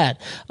something like that.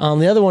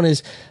 The other one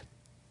is,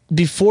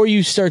 before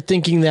you start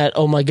thinking that,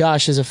 oh my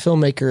gosh, as a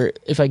filmmaker,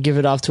 if I give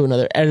it off to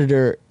another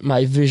editor,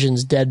 my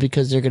vision's dead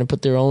because they're going to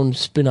put their own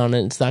spin on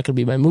it. It's not going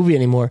to be my movie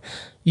anymore.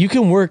 You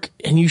can work,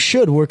 and you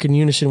should work in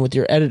unison with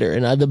your editor.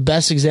 And the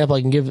best example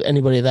I can give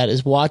anybody of that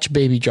is watch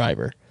Baby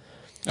Driver.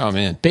 Oh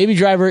man, Baby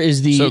Driver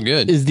is so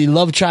good. Is the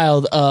love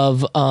child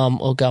of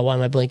oh god, why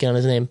am I blanking on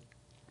his name?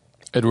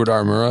 Edward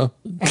R. Murrow.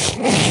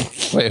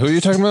 Wait, who are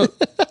you talking about?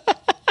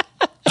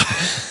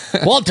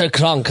 Walter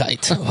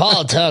Cronkite.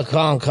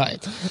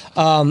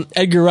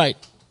 Edgar Wright.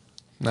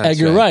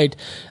 Edgar Wright.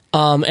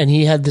 And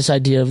he had this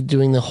idea of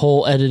doing the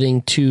whole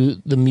editing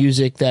to the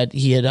music that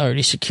he had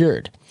already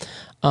secured.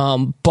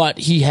 But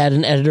he had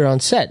an editor on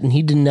set, and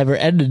he never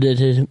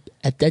edited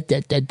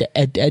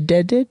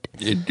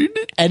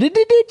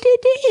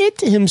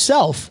it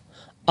himself.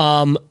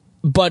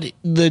 But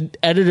the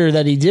editor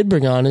that he did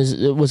bring on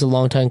was a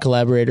longtime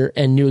collaborator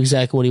and knew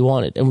exactly what he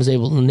wanted and was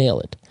able to nail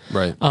it.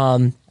 Right.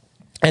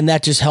 And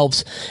that just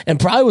helps, and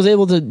probably was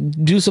able to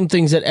do some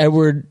things that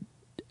Edward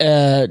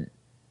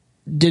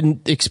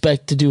didn't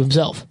expect to do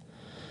himself.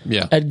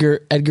 Yeah.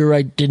 Edgar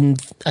Wright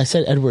didn't. I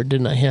said Edward,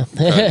 didn't I? Yeah.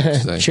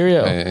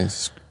 Cheerio.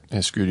 I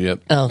screwed you up.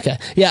 Oh, okay.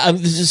 Yeah.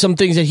 Some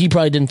things that he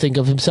probably didn't think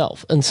of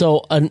himself. And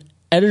so an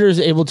editors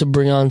are able to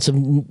bring on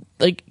some,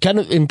 like, kind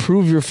of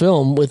improve your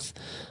film with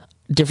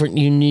different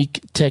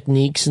unique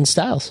techniques and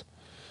styles.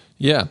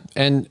 Yeah,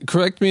 and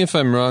correct me if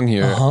I'm wrong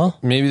here.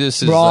 Maybe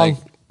this is Wrong. like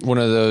one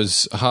of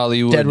those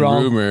Hollywood Dead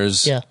wrong.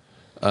 rumors Yeah.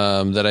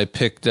 that I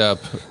picked up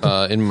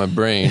in my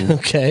brain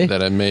Okay.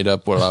 that I made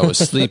up while I was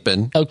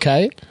sleeping.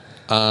 Okay.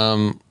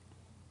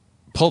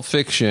 Pulp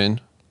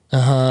Fiction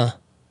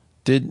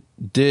did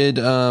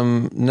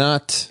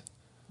not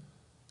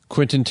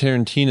Quentin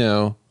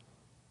Tarantino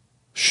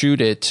shoot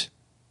it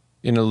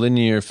in a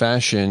linear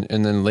fashion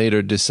and then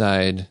later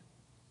decide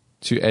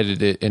to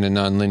edit it in a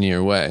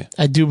non-linear way?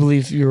 I do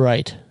believe you're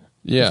right.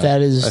 Yeah,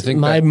 That is, I think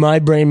my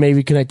brain may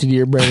be connected to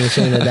your brain and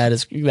saying that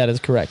is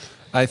correct.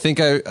 I think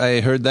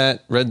I heard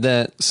that, read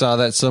that, saw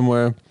that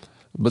somewhere.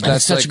 But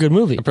That's such like a good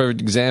movie. A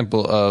perfect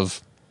example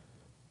of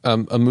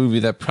a movie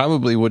that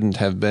probably wouldn't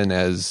have been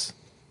as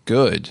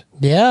good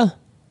Yeah.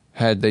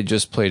 had they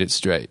just played it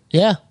straight.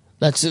 Yeah.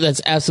 That's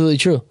absolutely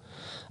true.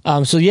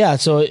 So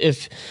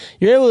if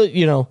you're able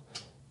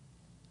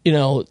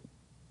to,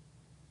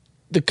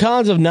 the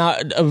cons of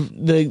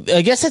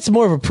I guess that's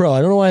more of a pro. I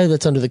don't know why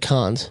that's under the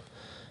cons.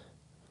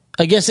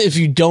 I guess if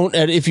you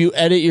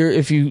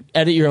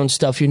edit your own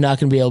stuff, you're not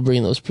going to be able to bring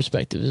in those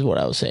perspectives. Is what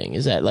I was saying.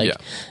 Is that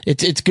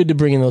it's good to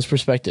bring in those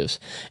perspectives,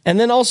 and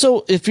then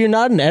also if you're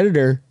not an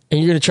editor and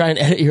you're going to try and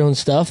edit your own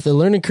stuff, the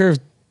learning curve's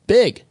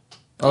big.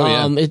 Oh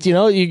yeah, it's you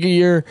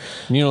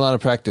need a lot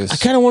of practice.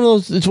 It's one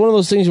of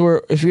those things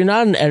where if you're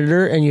not an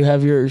editor and you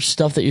have your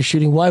stuff that you're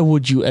shooting, why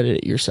would you edit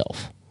it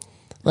yourself?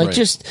 Like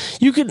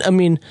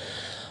Right.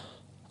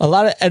 A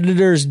lot of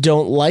editors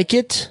don't like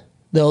it.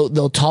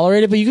 They'll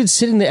tolerate it, but you can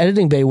sit in the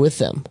editing bay with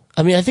them.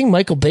 I mean, I think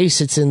Michael Bay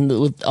sits in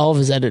with all of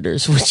his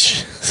editors,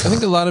 which I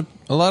think a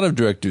lot of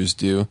directors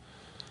do.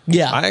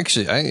 yeah,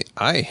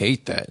 I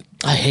hate that.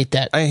 I hate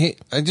that.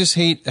 I just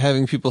hate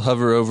having people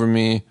hover over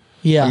me.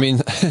 Yeah. I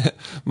mean,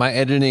 my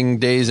editing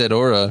days at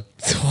Aura,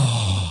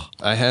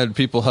 I had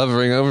people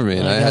hovering over me,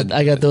 and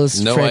I got those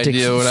no frantic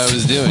idea what I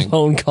was doing.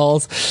 phone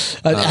calls.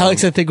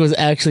 Alex, I think, was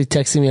actually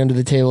texting me under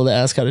the table to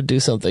ask how to do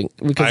something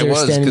because they were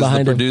standing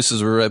behind the him.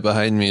 producers were right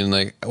behind me and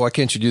like, why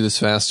can't you do this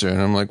faster?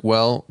 And I'm like,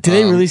 well, Did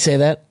they really say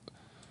that?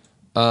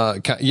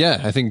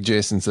 yeah, I think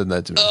Jason said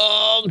that to me.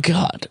 Oh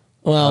God.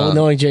 Well,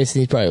 knowing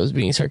Jason, he probably was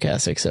being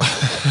sarcastic. So,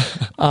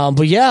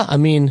 but yeah, I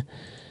mean,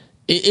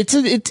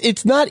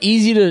 it's not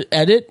easy to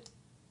edit,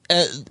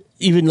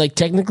 even like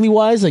technically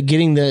wise, like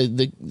getting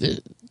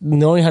the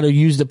knowing how to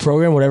use the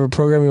program, whatever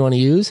program you want to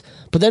use,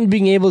 but then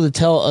being able to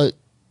tell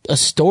a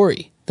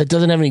story that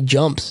doesn't have any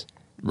jumps.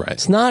 Right.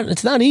 It's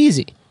not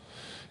easy.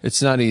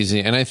 It's not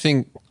easy, and I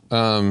think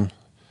a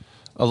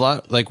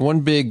lot, like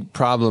one big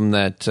problem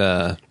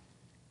that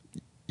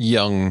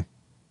young,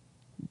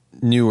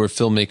 newer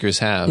filmmakers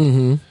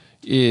have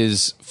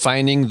is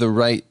finding the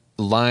right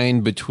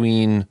line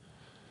between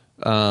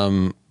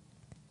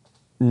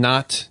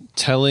not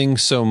telling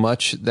so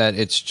much that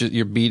it's just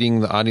you're beating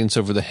the audience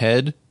over the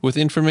head with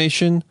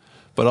information,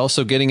 but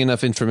also getting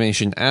enough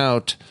information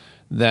out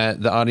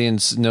that the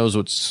audience knows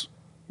what's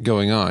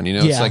going on.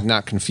 It's like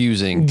not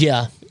confusing.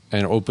 Yeah.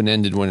 And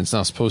open-ended when it's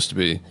not supposed to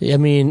be. I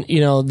mean,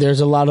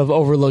 there's a lot of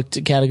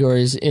overlooked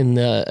categories in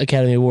the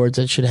Academy Awards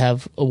that should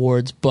have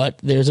awards, but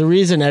there's a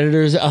reason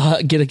editors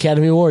get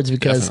Academy Awards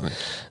because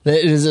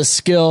it is a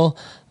skill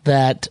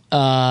that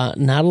not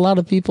a lot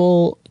of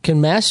people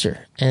can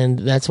master. And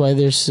that's why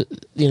there's,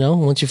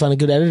 once you find a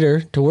good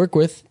editor to work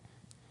with,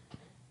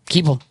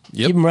 keep them.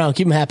 Yep. Keep them around.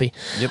 Keep them happy.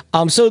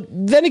 Yep. So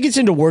then it gets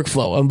into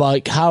workflow and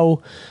like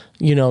how,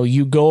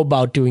 you go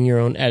about doing your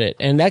own edit.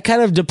 And that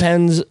kind of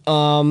depends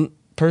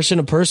person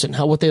to person,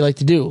 what they like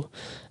to do.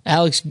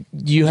 Alex,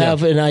 do you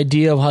have an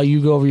idea of how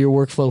you go over your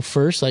workflow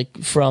first? Like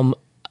from,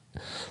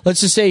 let's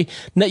just say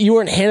you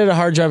weren't handed a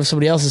hard drive of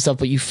somebody else's stuff,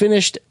 but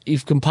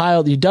you've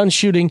compiled, you're done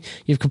shooting,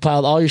 you've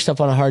compiled all your stuff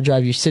on a hard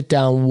drive, you sit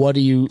down, what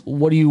do you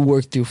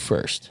work through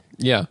first?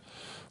 Yeah.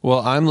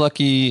 Well, I'm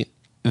lucky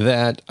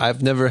that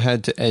I've never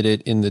had to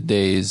edit in the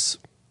days,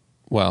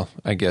 well,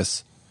 I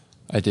guess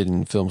I did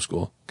in film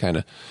school, kind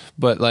of.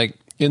 But like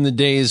in the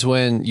days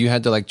when you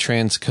had to like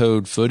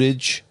transcode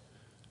footage,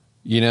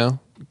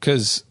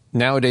 because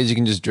nowadays you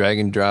can just drag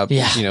and drop,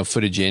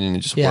 footage in and it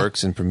just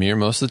works in Premiere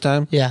most of the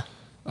time. Yeah.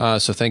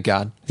 So thank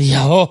God.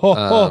 Yeah.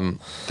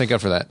 Thank God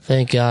for that.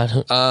 Thank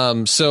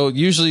God. So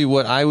usually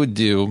what I would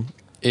do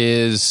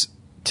is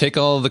take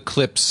all the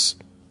clips,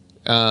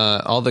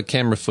 all the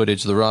camera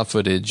footage, the raw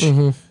footage,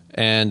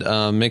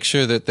 and make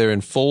sure that they're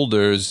in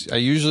folders. I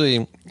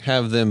usually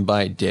have them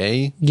by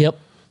day. Yep.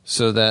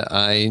 So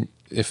that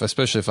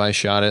especially if I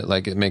shot it,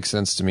 like it makes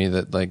sense to me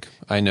that like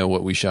I know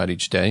what we shot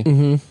each day.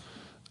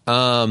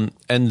 And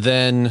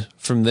then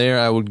from there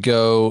I would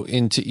go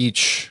into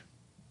each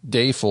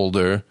day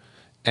folder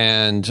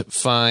and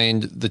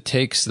find the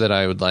takes that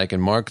I would like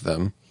and mark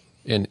them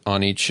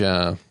on each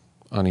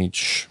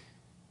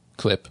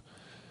clip.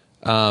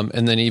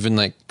 And then even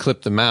like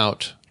clip them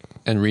out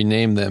and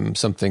rename them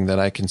something that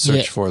I can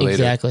search for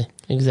later.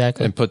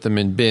 Exactly. And put them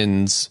in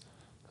bins.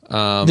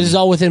 This is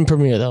all within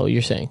Premiere though,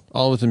 you're saying?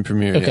 All within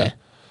Premiere, Okay. yeah.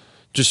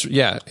 Just,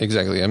 yeah,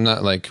 exactly. I'm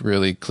not like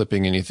really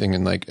clipping anything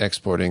and like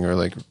exporting or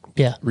like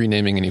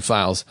renaming any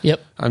files.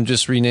 Yep. I'm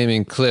just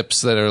renaming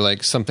clips that are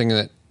like something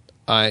that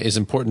is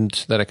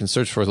important that I can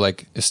search for,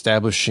 like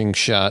establishing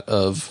shot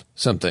of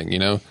something, you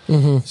know?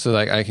 Mm-hmm. So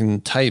like I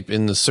can type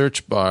in the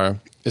search bar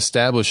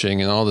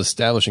establishing and all the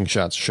establishing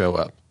shots show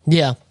up.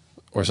 Yeah.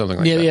 Or something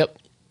like that. Yep.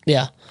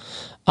 Yeah.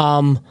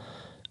 And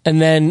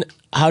then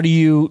how do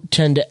you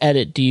tend to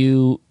edit? Do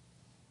you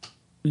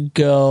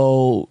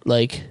go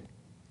like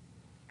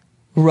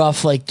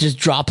rough, like just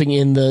dropping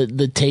in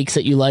the takes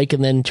that you like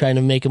and then trying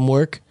to make them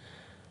work?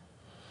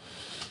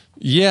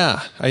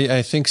 Yeah,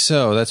 I think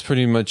so. That's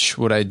pretty much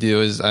what I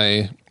do. Is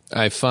I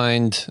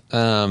find,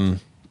 I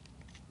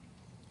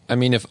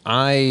mean, if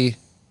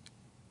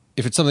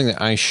it's something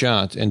that I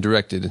shot and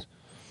directed,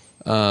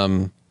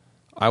 I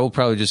will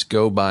probably just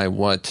go by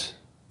what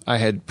I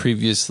had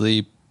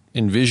previously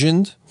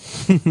envisioned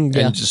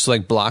and just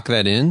like block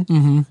that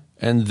in,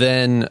 and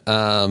then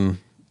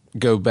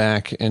go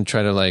back and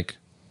try to like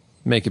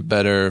make it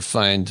better,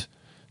 find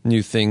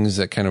new things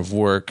that kind of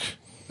work,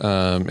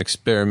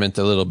 experiment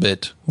a little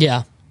bit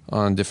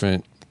on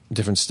different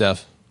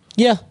stuff.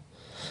 I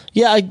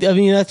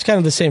mean, that's kind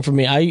of the same for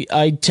me.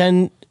 I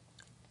tend,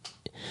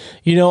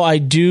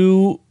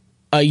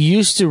 I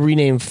used to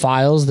rename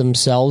files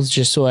themselves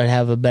just so I'd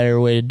have a better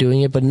way of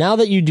doing it, but now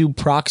that you do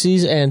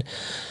proxies, and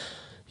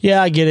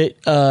I get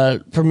it,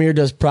 Premiere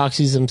does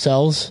proxies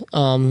themselves,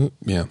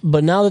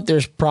 but now that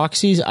there's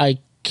proxies, our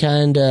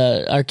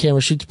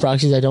camera shoots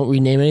proxies, I don't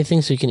rename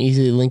anything, so you can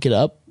easily link it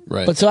up.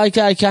 Right. But so I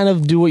kind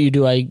of do what you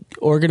do. I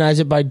organize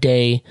it by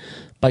day,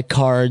 by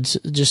cards,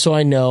 just so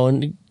I know.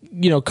 And,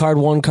 card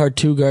 1, card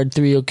 2, card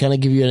 3 will kind of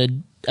give you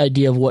an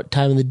idea of what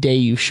time of the day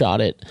you shot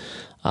it.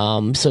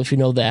 So if you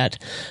know that.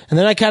 And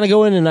then I kind of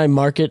go in and I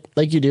mark it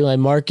like you do. I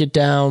mark it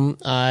down.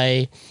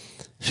 I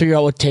figure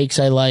out what takes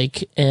I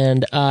like.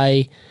 And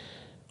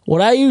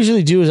what I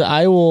usually do is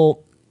I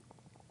will,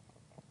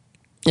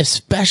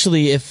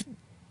 especially if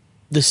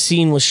the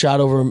scene was shot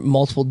over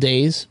multiple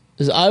days,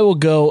 is I will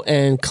go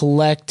and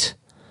collect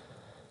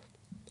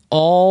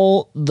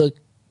I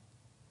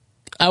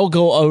will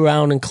go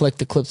around and collect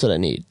the clips that I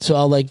need. So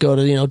I'll like go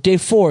to, day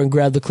 4 and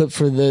grab the clip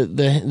for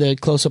the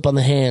close up on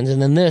the hands,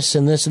 and then this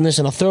and this and this,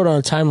 and I'll throw it on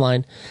a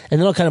timeline, and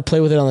then I'll kind of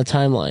play with it on the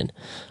timeline,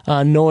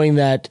 knowing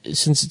that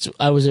since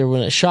I was there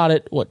when I shot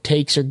it, what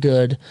takes are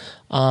good,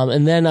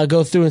 and then I'll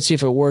go through and see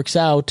if it works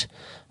out.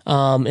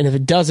 And if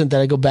it doesn't,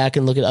 then I go back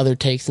and look at other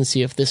takes and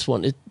see if this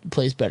one it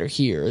plays better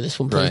here or this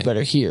one plays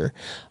better here.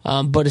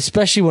 But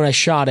especially when I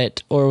shot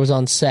it or was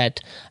on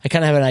set, I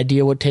kind of have an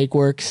idea what take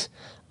works.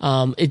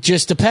 It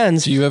just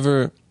depends. Do you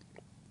ever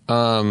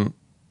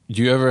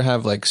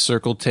have like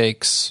circle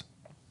takes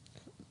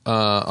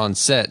on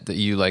set that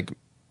you like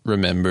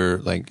remember,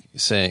 like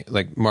saying,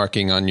 like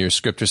marking on your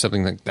script or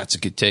something, like that's a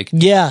good take?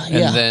 Yeah.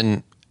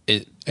 Then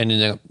it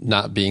ended up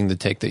not being the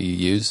take that you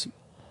use?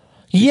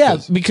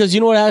 Because you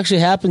know what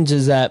actually happens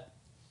is that,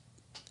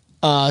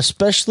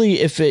 especially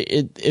if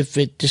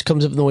it just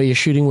comes up in the way you're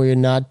shooting, where you're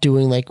not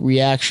doing like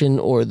reaction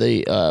or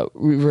the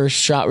reverse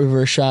shot,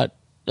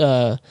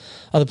 other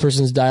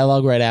person's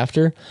dialogue right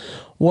after.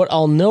 What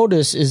I'll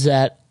notice is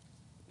that,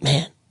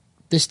 man,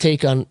 this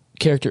take on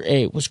character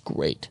A was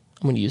great.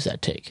 I'm going to use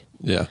that take.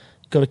 Yeah.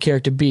 Go to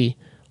character B.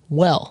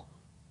 Well,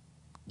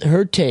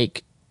 her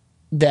take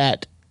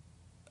that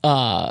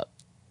the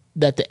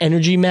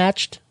energy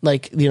matched,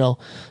 like,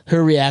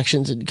 her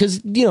reactions, because,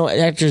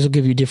 actors will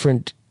give you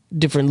different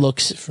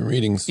looks, different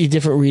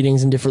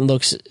readings and different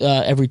looks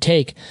every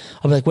take.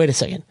 I'll be like, wait a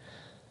second.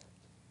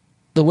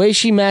 The way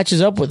she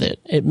matches up with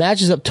it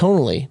matches up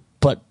tonally,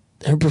 but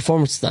her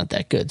performance is not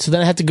that good. So then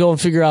I have to go and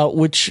figure out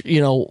which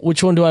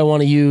one do I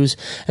want to use,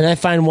 and I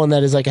find one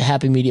that is like a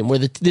happy medium, where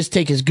this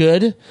take is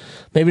good,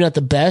 maybe not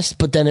the best,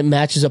 but then it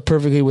matches up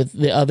perfectly with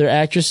the other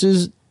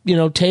actresses,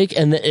 take,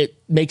 and it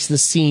makes the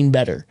scene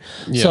better.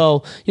 Yeah.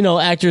 So,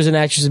 actors and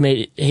actresses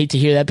may hate to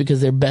hear that because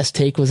their best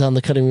take was on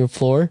the cutting room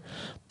floor,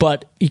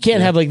 but you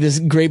can't have like this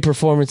great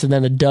performance and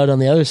then a dud on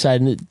the other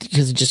side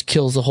because it just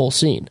kills the whole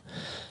scene.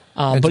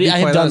 But I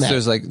have done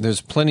that.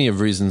 There's plenty of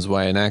reasons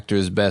why an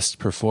actor's best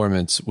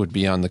performance would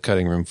be on the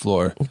cutting room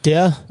floor.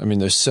 Yeah. I mean,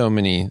 there's so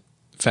many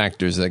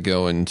factors that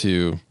go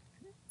into,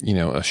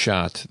 a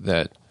shot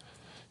that,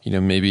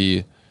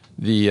 maybe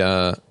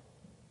the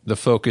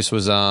focus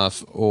was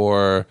off,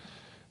 or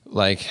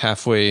like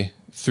halfway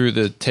through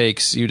the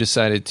takes, you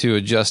decided to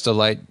adjust a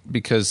light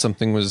because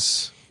something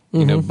was,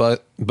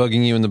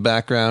 bugging you in the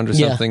background or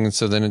something. And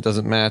so then it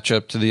doesn't match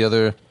up to the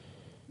other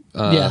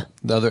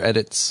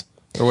edits.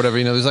 Or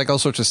whatever, there's like all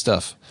sorts of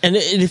stuff. And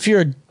if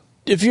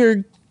you're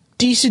a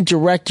decent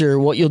director,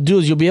 what you'll do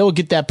is you'll be able to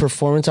get that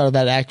performance out of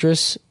that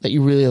actress that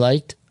you really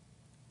liked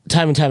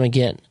time and time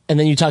again. And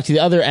then you talk to the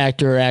other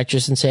actor or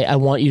actress and say, I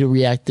want you to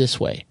react this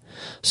way.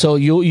 So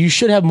you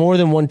should have more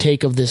than one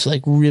take of this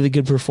like really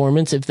good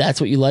performance if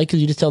that's what you like,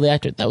 because you just tell the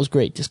actor, that was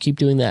great, just keep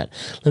doing that.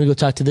 Let me go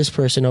talk to this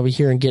person over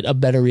here and get a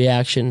better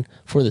reaction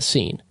for the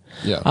scene.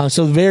 Yeah.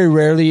 So very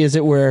rarely is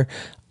it where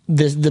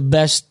the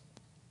best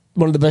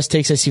one of the best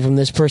takes I see from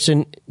this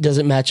person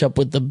doesn't match up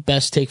with the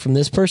best take from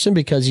this person,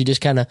 because you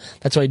just kind of,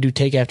 that's why I do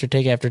take after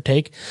take after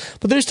take.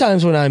 But there's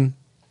times when I'm,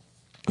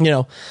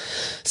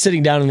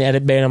 sitting down in the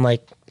edit bay and I'm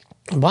like,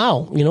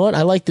 wow, you know what?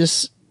 I like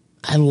this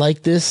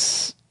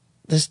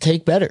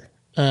take better.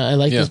 I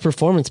like this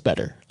performance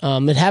better.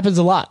 It happens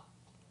a lot.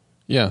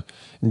 Yeah.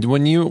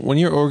 When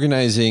you're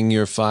organizing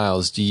your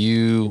files, do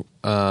you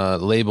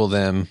label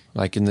them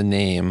like in the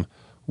name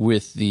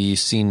with the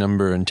scene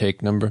number and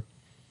take number?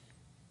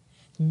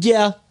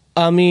 Yeah,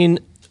 I mean,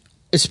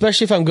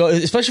 especially if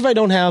I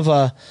don't have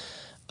a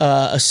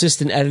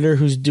assistant editor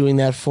who's doing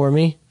that for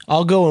me,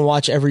 I'll go and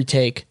watch every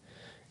take,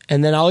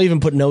 and then I'll even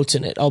put notes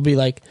in it. I'll be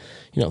like,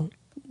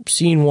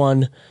 scene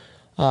 1,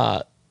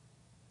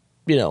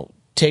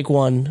 take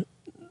 1,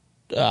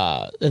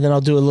 and then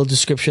I'll do a little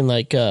description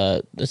like,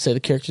 let's say the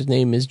character's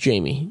name is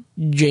Jamie.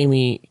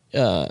 Jamie,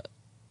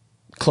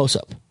 close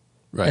up.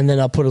 Right. And then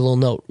I'll put a little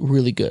note,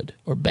 really good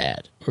or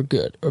bad or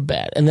good or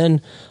bad. And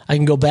then I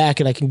can go back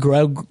and I can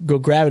go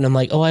grab it. And I'm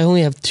like, oh, I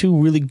only have 2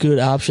 really good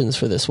options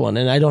for this one.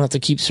 And I don't have to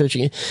keep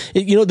searching it.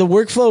 The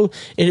workflow,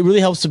 it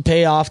really helps to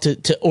pay off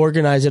to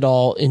organize it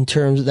all in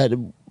terms that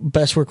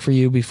best work for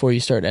you before you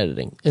start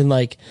editing. And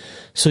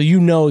so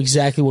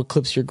exactly what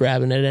clips you're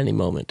grabbing at any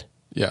moment.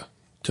 Yeah,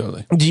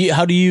 totally.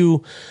 How do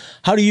you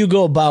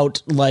go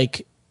about,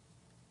 do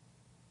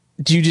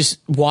you just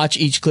watch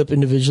each clip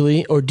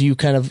individually, or do you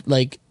kind of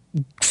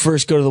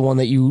first go to the one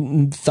that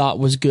you thought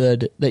was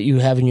good that you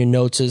have in your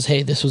notes as,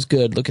 hey, this was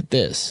good, look at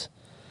this?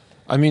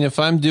 I mean, if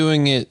I'm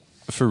doing it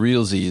for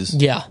realsies,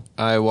 yeah,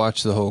 I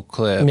watch the whole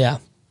clip, yeah,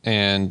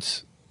 and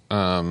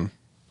cut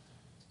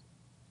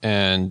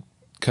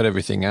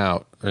everything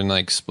out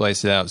and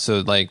splice it out.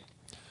 So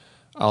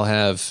I'll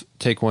have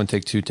take 1,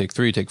 take 2, take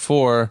 3, take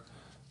 4,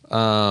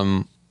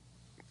 and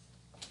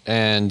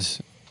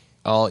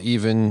I'll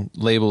even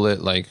label it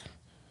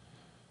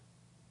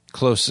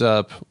close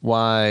up,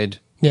 wide,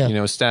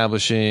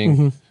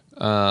 establishing,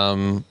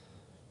 all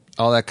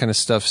that kind of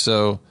stuff.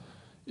 So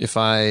if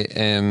I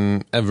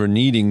am ever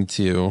needing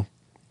to,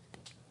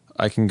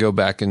 I can go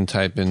back and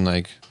type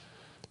in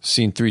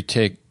scene 3,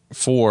 take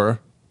 4,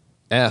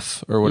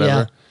 F or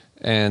whatever.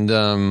 Yeah. And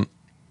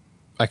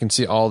I can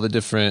see all the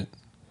different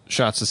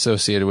shots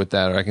associated with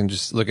that, or I can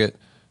just look at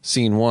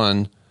scene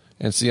 1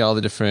 and see all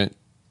the different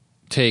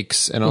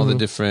takes and all the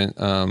different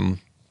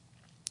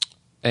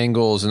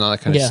angles and all that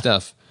kind of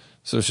stuff.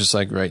 So it's just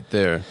right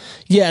there.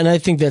 Yeah, and I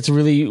think that's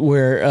really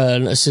where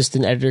an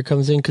assistant editor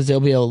comes in, because they'll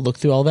be able to look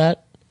through all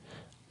that.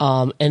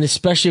 And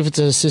especially if it's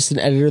an assistant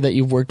editor that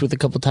you've worked with a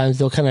couple times,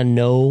 they'll kind of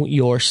know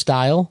your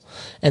style,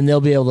 and they'll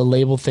be able to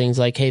label things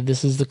like, hey,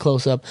 this is the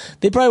close-up.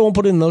 They probably won't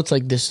put in notes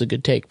like, this is a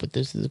good take, but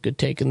this is a good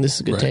take, and this is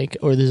a good take,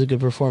 or this is a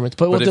good performance.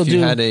 But what they'll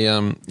do...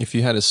 if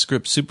you had a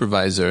script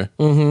supervisor,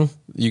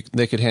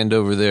 they could hand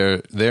over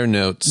their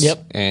notes,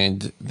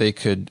 and they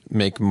could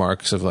make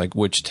marks of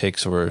which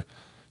takes were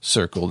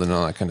circled and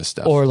all that kind of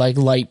stuff. Or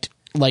light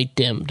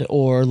dimmed,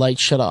 or light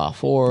shut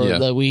off, or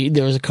there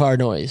was a car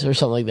noise or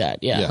something like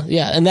that.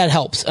 Yeah. And that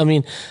helps. I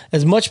mean,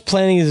 as much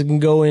planning as can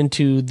go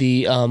into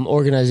the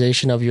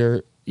organization of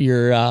your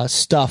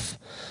stuff,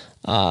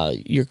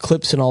 your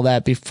clips and all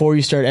that before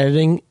you start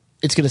editing,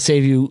 it's going to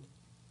save you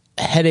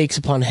headaches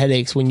upon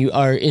headaches when you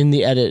are in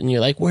the edit and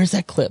you're like, where's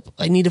that clip?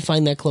 I need to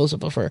find that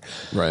close-up of her.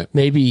 Right.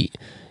 Maybe...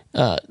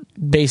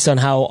 based on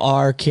how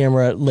our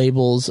camera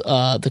labels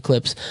the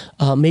clips,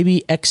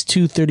 maybe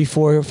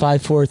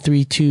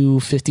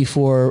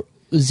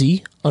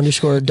X234543254Z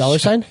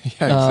 $_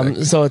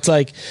 Exactly. So it's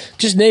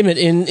just name it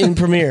in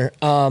Premiere.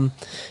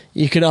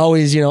 You can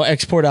always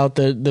export out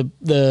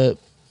the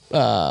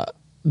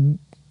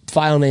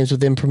file names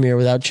within Premiere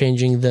without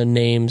changing the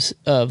names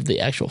of the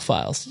actual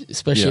files,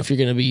 especially if you're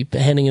going to be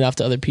handing it off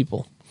to other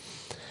people.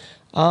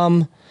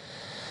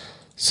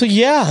 So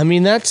yeah, I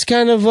mean, that's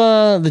kind of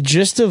the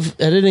gist of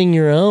editing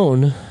your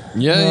own.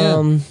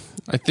 Yeah.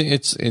 I think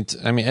it's.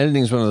 I mean,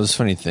 editing is one of those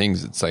funny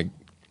things. It's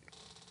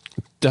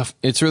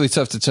it's really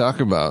tough to talk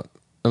about,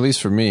 at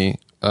least for me,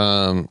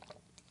 on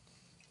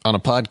a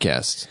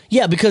podcast.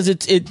 Yeah, because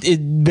it's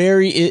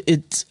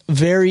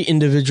very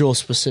individual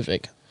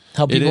specific.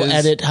 How people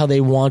edit, how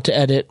they want to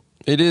edit.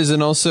 It is,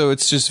 and also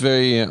it's just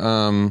very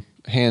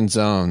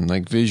hands-on,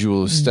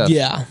 visual stuff.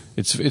 Yeah,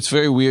 it's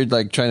very weird,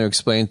 trying to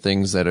explain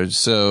things that are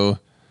so.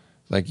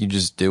 You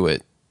just do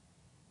it.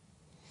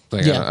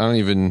 I don't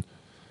even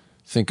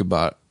think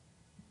about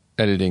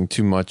editing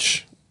too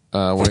much.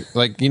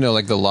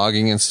 The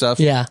logging and stuff.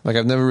 Yeah.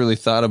 I've never really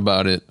thought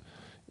about it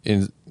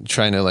in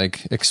trying to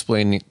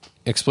explain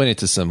it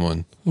to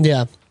someone.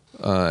 Yeah.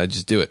 I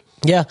just do it.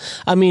 Yeah.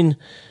 I mean,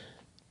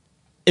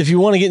 if you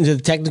want to get into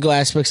the technical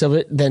aspects of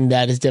it, then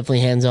that is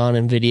definitely hands-on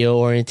and video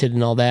oriented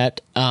and all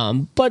that.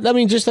 But I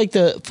mean, just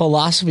the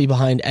philosophy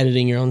behind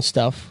editing your own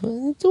stuff,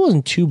 it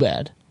wasn't too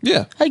bad.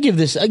 Yeah. I give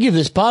this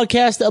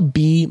podcast a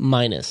B-.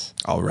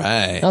 All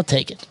right. I'll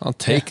take it. I'll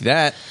take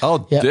that all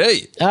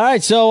day. All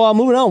right. So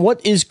moving on.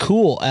 What is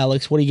cool,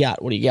 Alex? What do you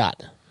got? What do we got?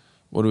 I'm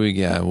going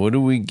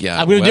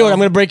to do it. I'm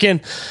going to break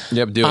in.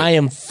 Yep, do it. I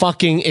am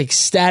fucking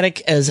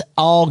ecstatic as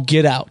all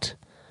get out.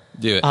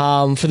 Do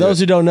it. For those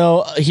who don't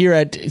know, here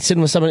at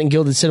Cinema Summit and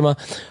Gilded Cinema,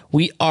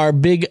 we are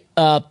big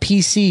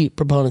PC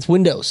proponents.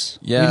 Windows.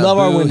 Yeah, we love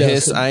our boo, Windows.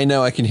 hiss. I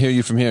know. I can hear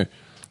you from here.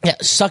 Yeah,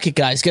 suck it,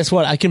 guys. Guess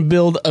what? I can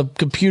build a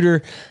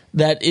computer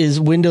that is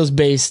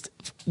Windows-based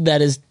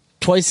that is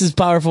twice as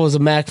powerful as a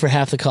Mac for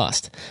half the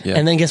cost. Yeah.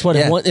 And then guess what?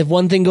 Yeah. If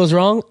one thing goes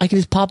wrong, I can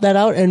just pop that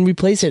out and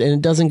replace it, and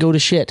it doesn't go to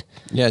shit.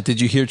 Yeah,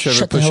 did you hear Trevor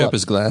Shut the push hell up up.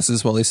 his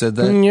glasses while he said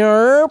that?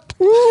 Yerp,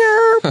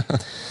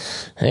 yerp.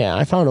 Yeah,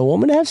 I found a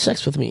woman to have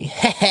sex with me.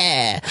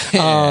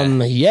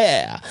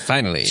 Yeah.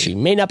 Finally. She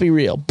may not be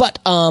real. But,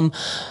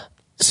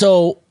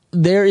 so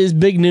there is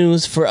big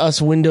news for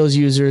us Windows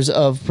users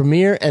of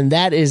Premiere, and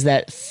that is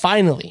that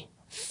finally,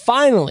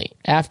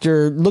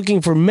 after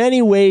looking for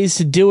many ways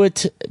to do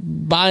it,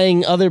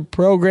 buying other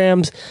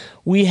programs,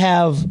 we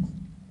have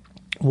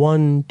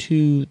 1,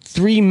 2,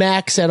 3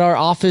 Macs at our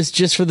office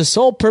just for the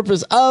sole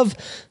purpose of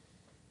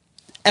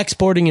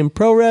exporting in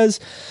ProRes.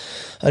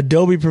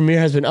 Adobe Premiere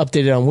has been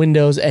updated on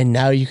Windows, and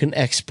now you can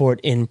export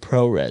in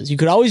ProRes. You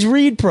could always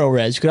read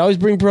ProRes. You could always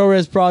bring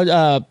ProRes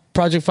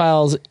project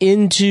files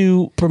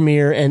into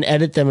Premiere and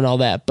edit them and all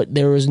that, but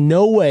there was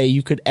no way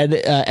you could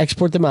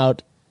export them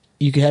out.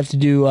 You could have to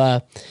do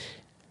what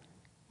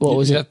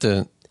was You it? have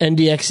to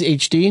NDX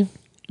HD?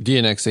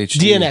 DNX HD.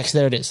 DNX,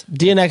 there it is.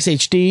 DNX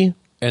HD.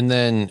 And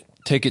then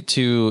take it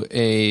to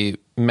a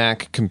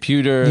Mac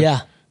computer.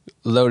 Yeah.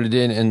 Load it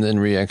in and then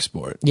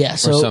re-export. Yeah,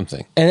 so- or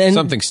something. and-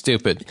 something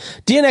stupid.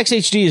 DNX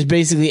HD is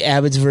basically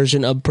Avid's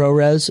version of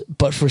ProRes,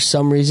 but for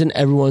some reason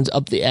everyone's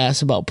up the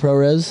ass about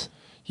ProRes.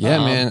 Yeah,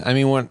 man. I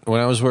mean, when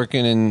I was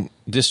working in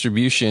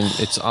distribution,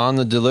 it's on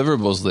the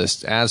deliverables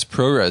list as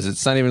ProRes.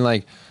 It's not even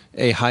like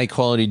a high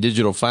quality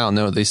digital file.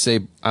 No, they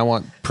say I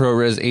want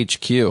ProRes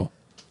HQ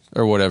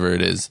or whatever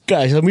it is.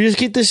 Guys, let me just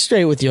get this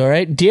straight with you, all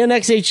right?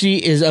 DNX HD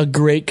is a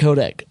great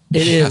codec.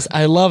 It is.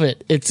 I love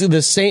it. It's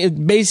the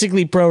same,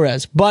 basically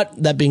ProRes. But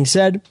that being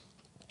said,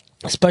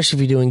 especially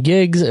if you're doing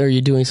gigs or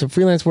you're doing some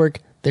freelance work,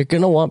 they're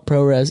going to want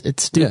ProRes.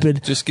 It's stupid.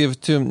 Yeah, just give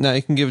it to them. Now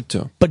you can give it to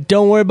them. But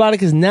don't worry about it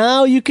because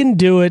now you can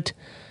do it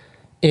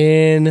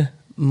in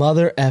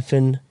mother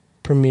effing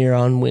Premiere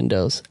on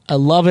Windows. I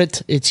love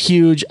it. It's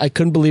huge. I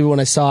couldn't believe it when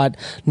I saw it.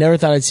 Never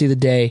thought I'd see the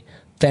day.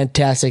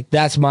 Fantastic.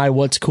 That's my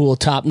What's Cool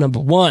top number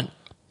 1.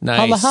 Nice.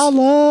 Holla,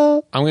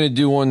 holla. I'm going to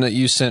do one that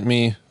you sent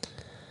me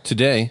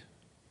today.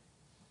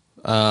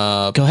 Go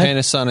ahead.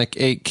 Panasonic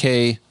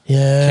 8K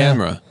Yeah.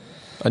 camera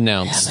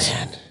announced. Yeah,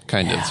 man.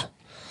 Kind Yeah. of.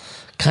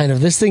 Kind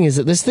of. This thing is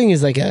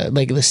like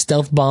the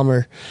stealth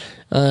bomber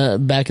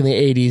back in the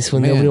 80s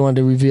when Man. nobody wanted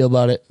to reveal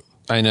about it.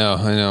 I know.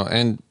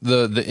 And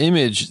the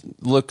image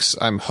looks,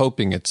 I'm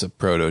hoping it's a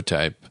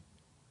prototype.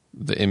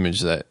 The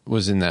image that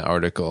was in that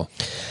article.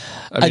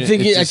 I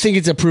think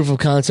it's a proof of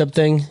concept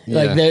thing.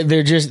 Like Yeah.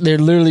 they're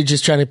literally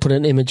just trying to put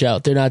an image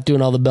out. They're not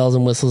doing all the bells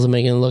and whistles and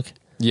making it look.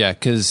 Yeah,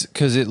 because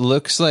it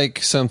looks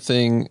like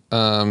something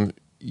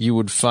you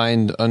would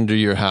find under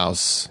your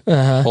house,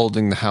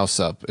 holding the house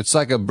up. It's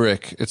like a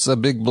brick. It's a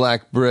big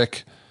black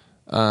brick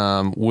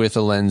with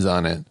a lens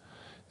on it.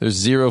 There's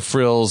zero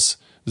frills,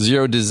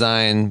 zero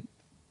design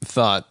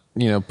thought,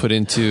 put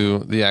into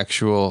the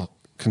actual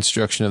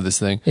construction of this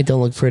thing. It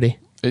don't look pretty.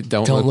 It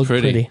don't look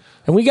pretty.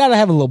 And we got to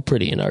have a little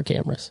pretty in our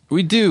cameras.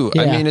 We do.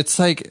 Yeah. I mean, it's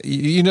like,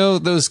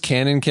 those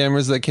Canon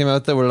cameras that came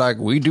out that were like,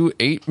 we do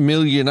 8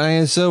 million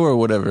ISO or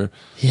whatever.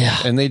 Yeah.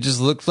 And they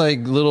just look like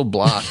little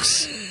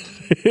blocks.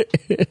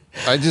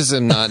 I just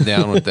am not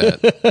down with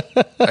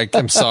that.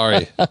 I'm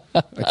sorry.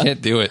 I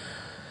can't do it.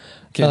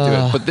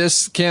 But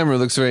this camera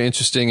looks very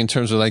interesting in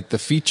terms of like the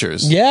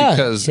features. Yeah.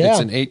 Because it's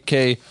an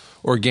 8K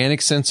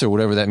organic sensor,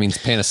 whatever that means,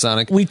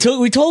 Panasonic. We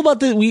told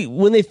about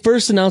when they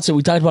first announced it.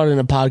 We talked about it in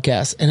a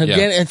podcast, and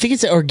again, I think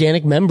it's an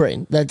organic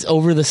membrane that's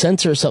over the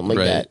sensor or something like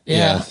Right. that.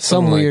 Yeah, some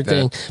something like weird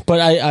that. thing.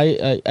 But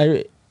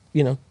I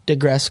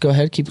digress. Go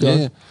ahead, keep going.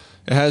 Yeah.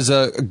 It has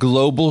a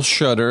global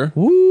shutter,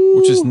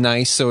 which is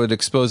nice, so it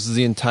exposes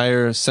the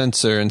entire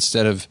sensor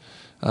instead of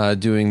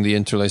doing the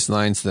interlaced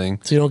lines thing.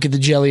 So you don't get the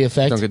jelly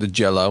effect. Don't get the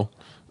jello.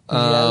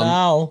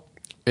 Jello.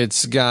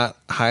 It's got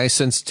high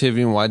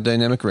sensitivity and wide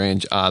dynamic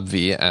range,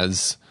 obvi,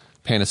 as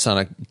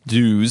Panasonic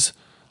does.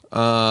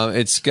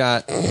 It's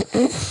got...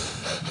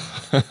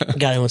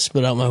 God, I almost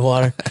spit out my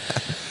water.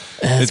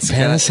 That's It's got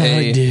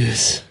Panasonic a-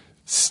 dues.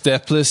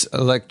 stepless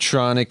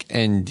electronic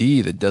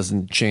ND that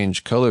doesn't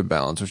change color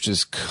balance, which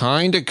is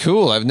kind of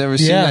cool. I've never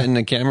seen Yeah. that in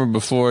a camera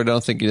before. I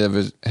don't think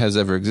it has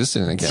ever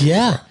existed in a camera.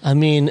 Yeah, I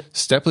mean,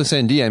 Stepless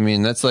ND, I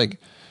mean, that's like,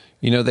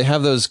 they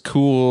have those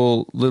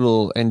cool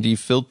little ND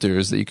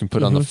filters that you can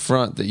put on the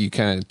front that you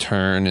kind of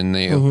turn and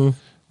they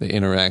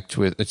interact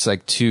with. It's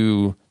like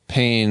two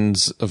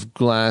panes of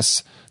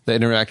glass that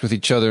interact with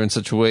each other in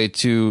such a way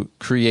to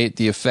create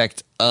the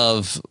effect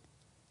of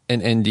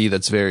an ND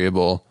that's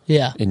variable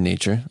Yeah. in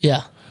nature.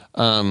 yeah.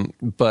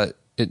 But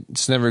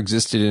it's never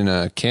existed in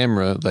a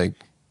camera like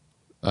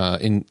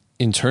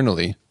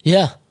internally,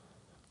 Yeah.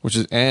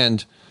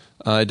 and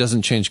it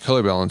doesn't change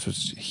color balance, which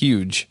is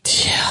huge.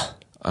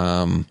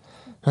 Yeah.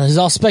 This is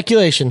all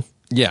speculation.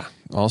 Yeah,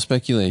 all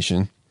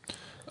speculation.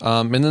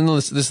 And then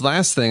this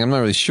last thing, I'm not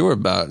really sure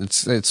about.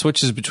 It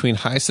switches between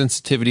high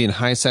sensitivity and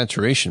high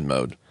saturation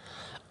mode.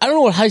 I don't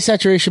know what high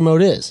saturation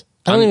mode is.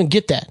 I don't even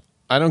get that.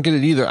 I don't get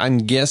it either. I'm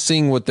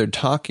guessing what they're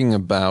talking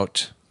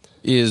about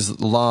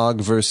is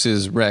log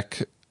versus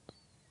rec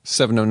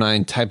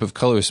 709 type of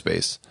color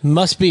space.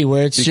 Must be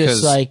where it's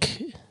Because just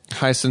like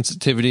high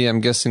sensitivity,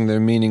 I'm guessing they're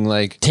meaning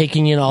like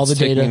taking in all the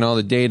data. Taking in all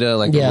the data,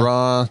 like Yeah. a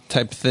raw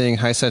type of thing.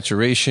 High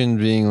saturation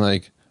being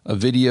like a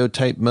video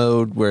type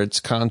mode where it's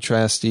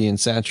contrasty and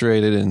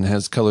saturated and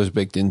has colors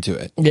baked into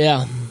it.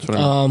 Yeah.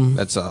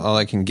 That's all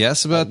I can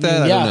guess about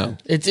that. Yeah. I don't know.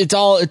 It's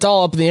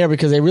all up in the air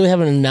because they really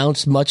haven't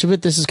announced much of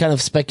it. This is kind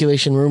of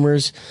speculation,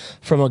 rumors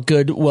from a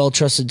good,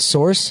 well-trusted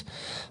source.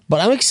 But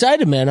I'm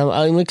excited, man.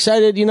 I'm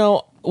excited. You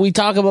know, we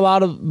talk a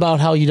lot about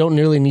how you don't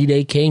nearly need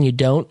 8K, and you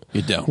don't.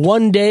 You don't.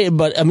 One day,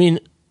 but I mean,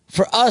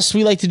 for us,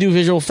 we like to do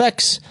visual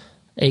effects.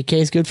 8K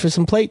is good for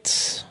some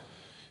plates.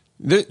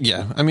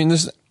 Yeah, I mean,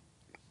 there's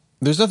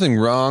nothing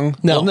wrong.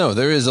 No. Well, no,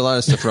 there is a lot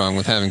of stuff wrong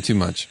with having too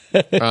much.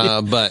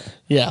 But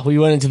Yeah, we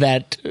went into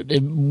that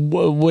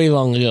way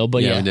long ago,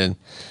 but yeah. we did.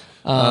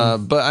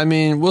 But I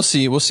mean, we'll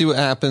see. We'll see what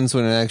happens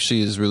when it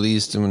actually is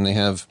released and when they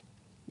have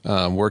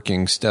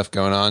working stuff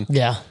going on.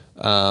 Yeah.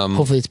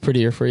 Hopefully it's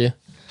prettier for you.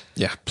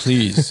 Yeah,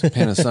 please,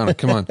 Panasonic,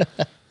 come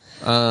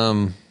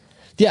on.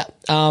 Yeah.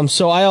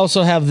 So I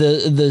also have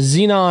the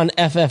Xenon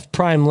FF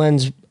Prime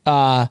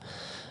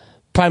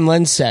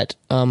lens set.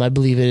 I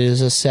believe it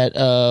is a set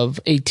of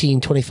 18,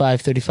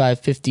 25, 35,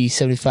 50,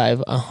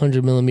 75,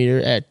 100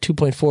 millimeter at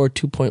 2.4,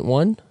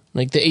 2.1.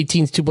 Like the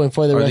 18's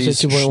 2.4, the Are rest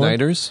these is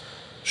 2.1.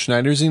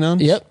 Schneider Xenon?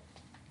 Yep.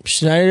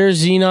 Schneider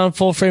Xenon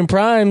full frame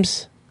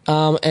primes.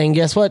 And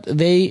guess what?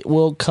 They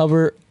will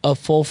cover a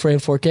full frame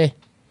 4K.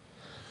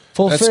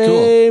 Full That's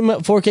frame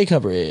 4K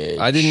coverage.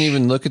 I didn't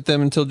even look at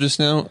them until just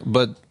now,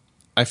 but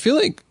I feel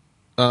like,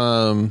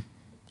 the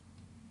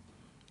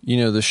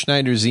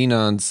Schneider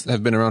Xenons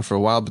have been around for a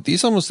while, but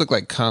these almost look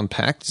like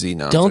compact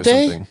Xenons. Don't or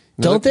they? Something.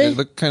 Don't they? They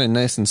look kind of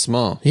nice and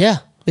small. Yeah.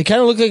 They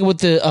kind of look like what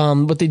they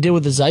did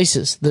with the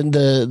Zeisses,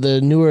 the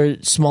newer,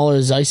 smaller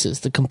Zeisses,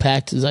 the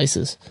compact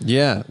Zeisses.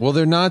 Yeah. Well,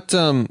 they're not,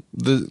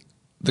 the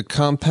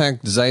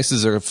compact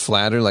Zeisses are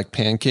flatter, like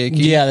pancakey.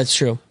 Yeah, that's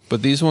true.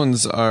 But these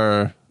ones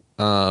are,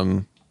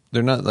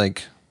 they're not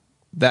like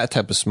that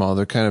type of small.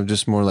 They're kind of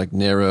just more like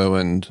narrow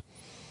and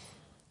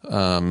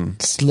Slim. yeah,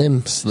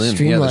 they're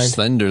Streamlined.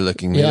 slender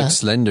looking. They Yeah. look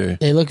slender.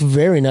 They look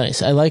very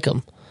nice. I like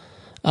them.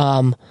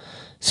 So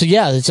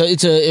yeah,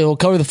 it will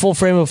cover the full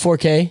frame of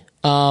 4K.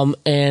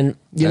 And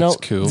That's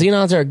cool.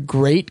 Xenons are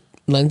great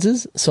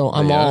lenses, so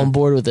I'm They all are. on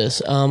board with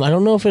this. I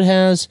don't know if it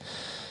has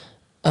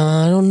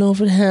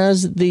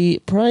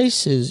the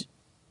prices,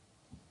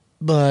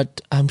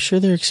 but I'm sure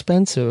they're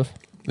expensive.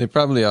 They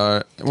probably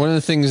are. One of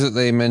the things that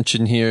they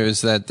mention here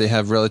is that they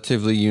have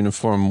relatively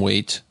uniform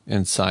weight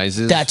and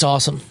sizes. That's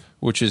awesome.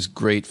 Which is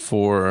great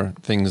for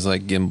things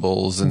like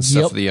gimbals and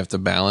stuff Yep. that you have to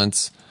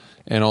balance.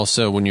 And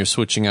also when you're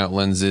switching out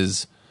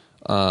lenses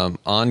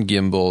on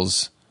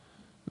gimbals,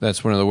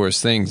 that's one of the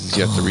worst things is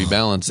you have to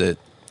rebalance it.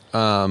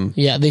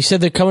 Yeah, they said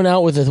they're coming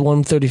out with a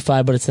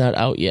 135, but it's not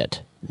out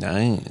yet.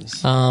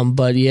 Nice.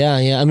 But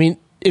yeah. I mean,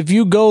 if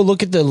you go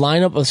look at the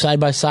lineup of side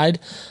by side,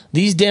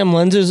 these damn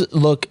lenses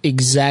look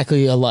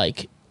exactly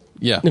alike.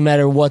 Yeah. No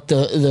matter what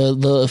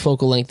the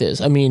focal length is.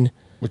 I mean,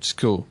 Which is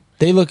cool.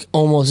 they look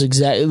almost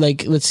exactly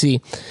like, let's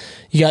see.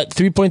 You got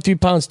 3.3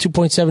 pounds,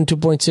 2.7,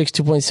 2.6,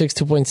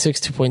 2.6,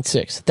 2.6,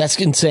 2.6. That's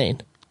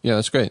insane. Yeah,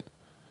 that's great.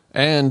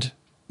 And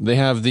they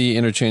have the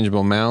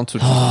interchangeable mounts,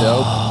 which is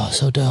dope. Oh,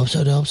 so dope.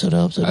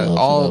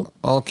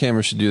 All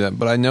cameras should do that.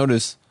 But I do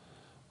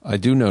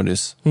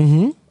notice,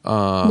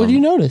 What do you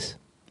notice?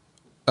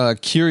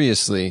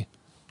 curiously,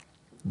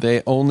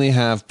 they only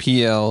have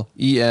PL,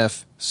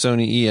 EF,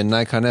 Sony E, and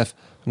Nikon F.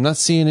 I'm not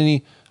seeing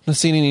any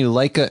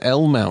Leica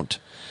L mount.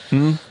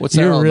 What's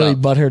that You're all really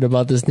about? butthurt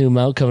about this new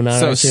mount coming out,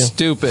 So aren't you?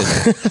 stupid.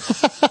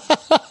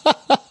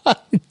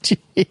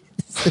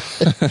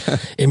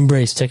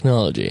 Embrace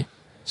technology.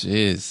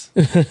 Jeez.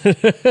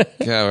 God,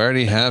 we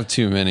already have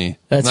too many.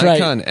 That's right.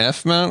 Nikon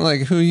F mount?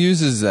 Like, who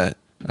uses that?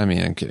 I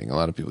mean, I'm kidding. A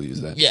lot of people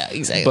use that. Yeah,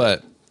 exactly.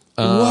 But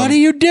What are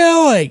you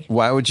doing?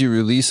 why would you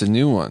release a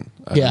new one?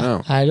 I don't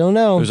know. I don't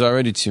know. There's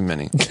already too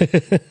many.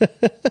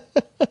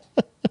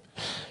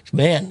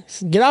 Man,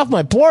 get off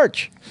my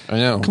porch. I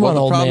know. Come on,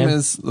 old man.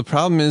 The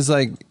problem is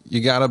like you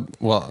gotta.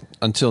 Well,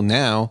 until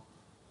now,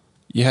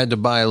 you had to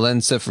buy a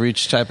lens set for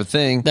each type of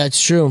thing.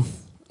 That's true.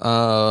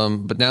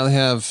 But now they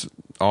have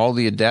all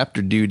the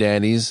adapter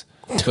doodaddies.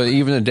 But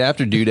even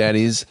adapter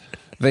doodaddies,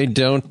 they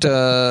don't.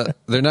 They're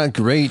not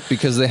great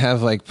because they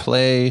have like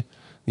play.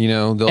 You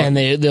know,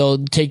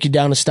 They'll take you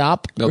down a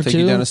stop. they'll take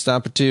you down a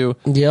stop or two.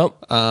 Yep.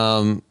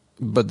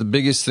 But the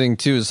biggest thing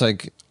too is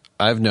like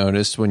I've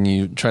noticed when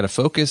you try to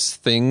focus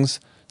things,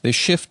 they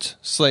shift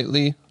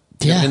slightly.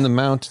 Yeah. In the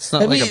mount, it's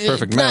not like a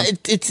perfect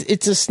mount.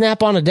 It's a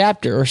snap-on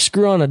adapter or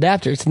screw-on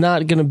adapter. It's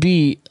not going to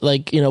be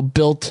like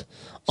built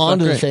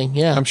onto the Great. thing.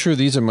 Yeah. I'm sure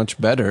these are much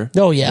better.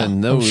 Oh, yeah, than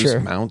I'm those sure.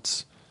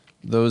 mounts.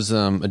 those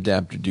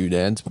adapter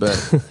doodads, but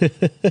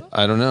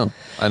I don't know.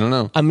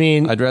 I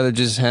mean, I'd rather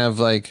just have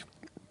like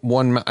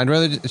one. I'd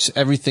rather just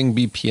everything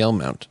be PL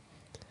mount.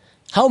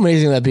 How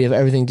amazing would that be if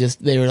everything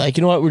they were like,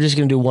 you know what, we're just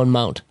going to do one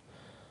mount.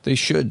 They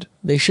should.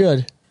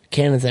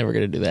 Canon's never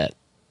going to do that.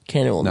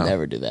 Canon will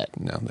never do that.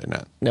 No, they're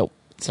not. Nope.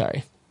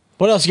 Sorry.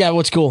 What else you got?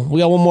 What's cool? We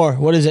got one more.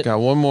 What is it? Got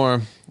one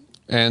more,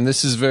 and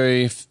this is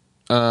very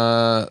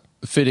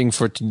fitting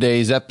for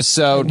today's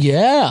episode.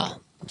 Yeah.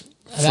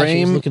 I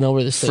was looking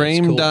over this thing.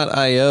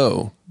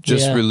 Frame.io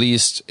just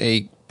released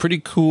a pretty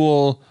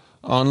cool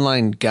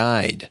online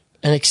guide.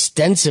 An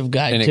extensive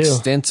guide, An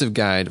extensive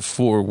guide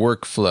for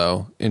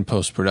workflow in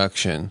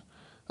post-production.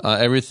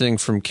 Everything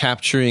from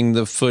capturing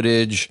the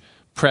footage,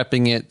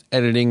 prepping it,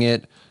 editing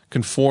it,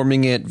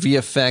 conforming it,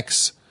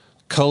 VFX,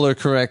 color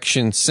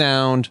correction,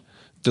 sound,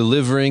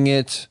 delivering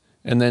it,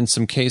 and then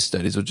some case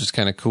studies, which is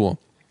kind of cool.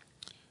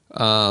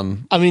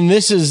 I mean,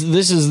 this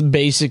is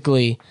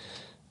basically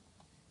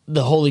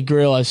the holy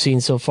grail I've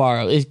seen so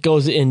far. It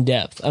goes in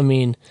depth. I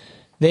mean,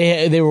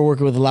 they were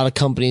working with a lot of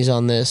companies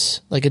on this,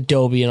 like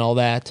Adobe and all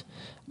that.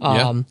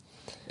 And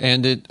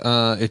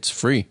it's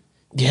free.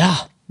 Yeah,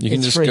 you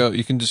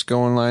can just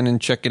go online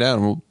and check it out,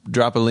 and we'll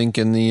drop a link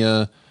in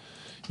the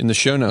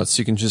show notes.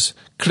 So you can just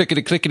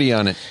clickety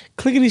on it.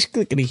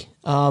 Clickety.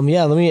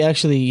 Yeah. Let me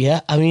actually.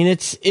 Yeah. I mean,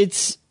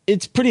 it's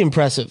pretty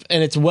impressive,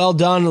 and it's well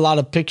done. A lot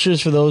of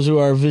pictures for those who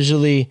are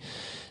visual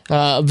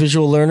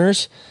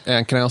learners.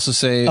 And can I also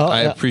say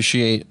I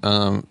appreciate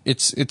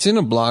it's in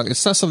a blog.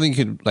 It's not something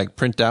you could like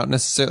print out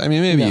necessarily. I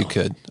mean, maybe you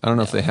could. I don't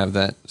know if they have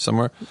that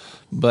somewhere.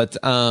 But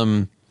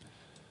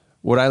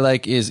what I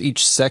like is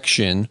each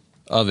section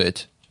of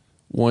it,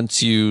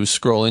 once you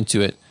scroll into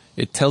it,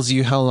 it tells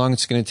you how long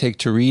it's going to take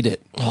to read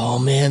it. Oh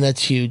man,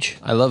 that's huge.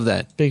 I love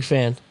that. Big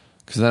fan.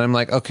 Because then I'm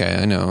like, okay,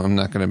 I know I'm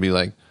not going to be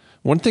like.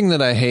 One thing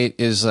that I hate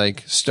is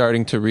like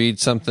starting to read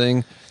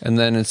something and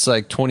then it's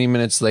like 20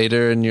 minutes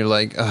later and you're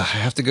like, I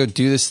have to go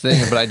do this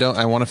thing, but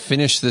I want to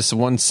finish this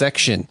one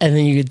section. And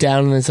then you get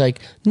down and it's like,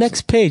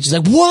 next page. It's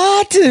like,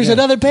 what? There's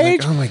another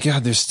page? Like, oh my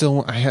God, there's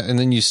still, and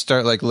then you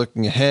start like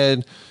looking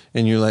ahead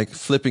and you're like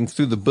flipping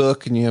through the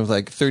book and you have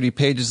like 30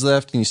 pages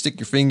left and you stick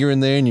your finger in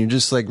there and you're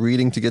just like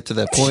reading to get to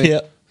that point.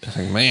 Yep.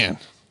 Like, man.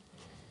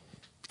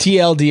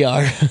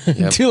 TLDR.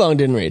 Yep. Too long,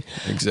 didn't read.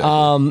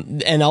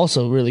 Exactly. And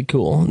also really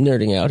cool,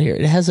 nerding out here.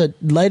 It has a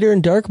lighter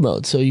and dark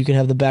mode, so you can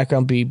have the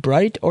background be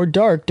bright or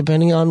dark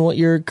depending on what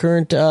your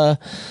current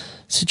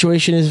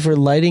situation is for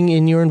lighting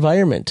in your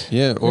environment.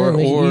 Yeah, or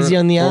easy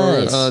on the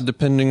eyes. Or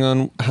depending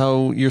on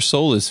how your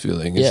soul is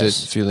feeling. Is it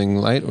feeling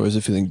light or is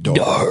it feeling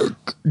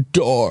dark?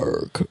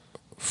 Dark.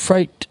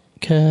 Fright.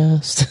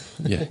 Cast.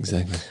 Yeah,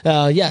 exactly.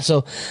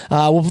 So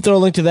we'll throw a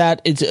link to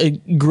that. It's a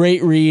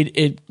great read.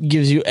 It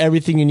gives you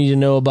everything you need to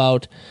know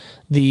about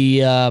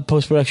the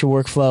post-production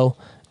workflow.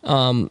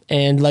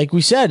 And like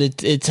we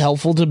said, it's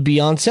helpful to be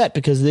on set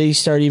because they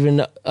start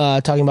even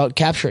talking about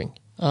capturing.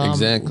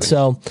 Exactly.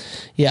 So,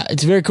 yeah,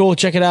 it's very cool.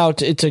 Check it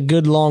out. It's a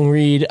good long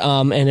read,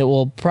 and it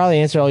will probably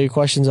answer all your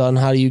questions on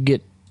how do you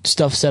get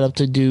stuff set up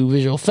to do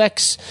visual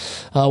effects,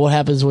 what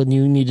happens when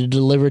you need to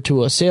deliver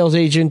to a sales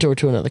agent or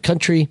to another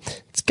country.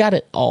 It's got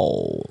it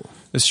all.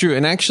 It's true.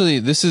 And actually,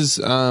 this is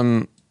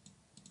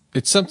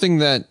it's something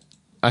that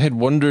I had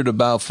wondered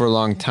about for a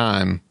long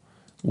time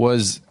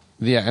was,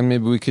 and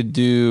maybe we could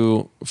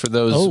do, for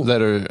those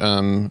that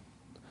are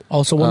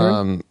also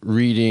wondering?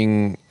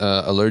 Reading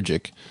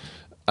allergic,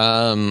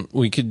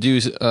 we could do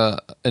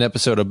an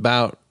episode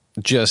about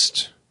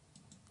just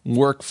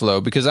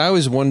workflow, because I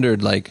always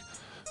wondered, like,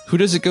 who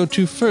does it go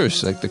to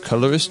first, like the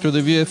colorist or the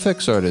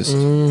VFX artist?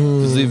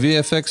 Does the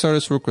VFX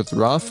artist work with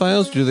raw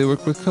files? Do they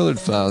work with colored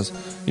files?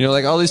 You know,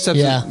 like all these types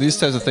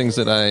of things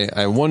that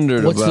I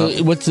wondered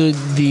about. What's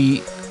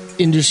the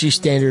industry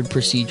standard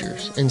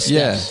procedures and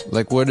steps? Yeah,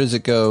 like where does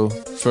it go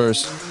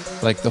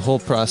first? Like the whole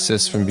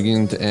process from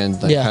beginning to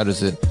end. Like how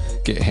does it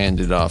get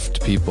handed off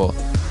to people?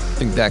 I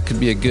think that could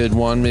be a good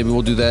one. Maybe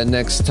we'll do that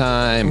next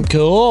time.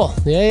 Cool.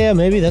 Yeah.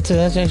 Maybe that's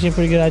actually a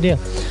pretty good idea.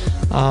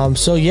 I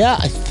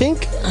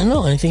don't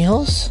know, anything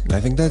else? I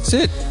think that's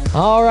it.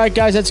 All right,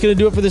 guys, that's going to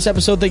do it for this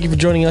episode. Thank you for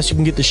joining us. You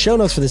can get the show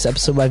notes for this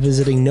episode by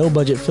visiting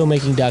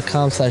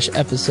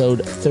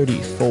nobudgetfilmmaking.com/episode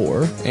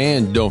 34.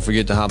 And don't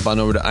forget to hop on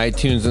over to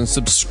iTunes and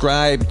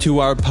subscribe to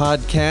our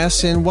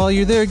podcast. And while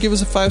you're there, give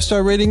us a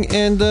 5-star rating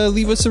and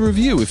leave us a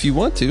review if you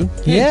want to.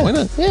 Hey, why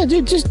not? Yeah,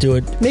 dude, just do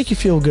it. Make you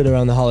feel good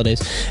around the holidays.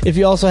 If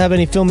you also have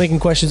any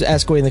filmmaking questions,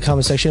 ask away in the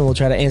comment section and we'll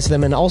try to answer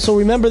them. And also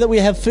remember that we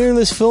have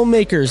Fearless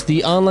Filmmakers,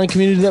 the online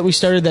community that we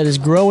started that is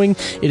growing.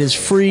 It is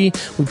free.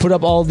 We put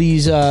up all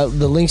these the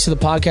links to the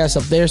podcast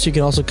up there, so you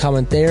can also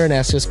comment there and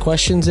ask us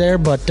questions there.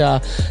 But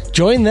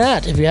join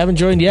that if you haven't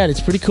joined yet.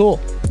 It's pretty cool.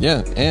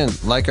 Yeah, and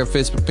like our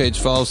Facebook page,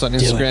 follow us on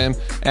Instagram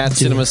at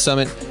Cinema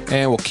Summit,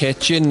 and we'll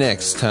catch you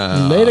next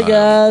time. Later,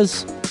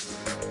 guys.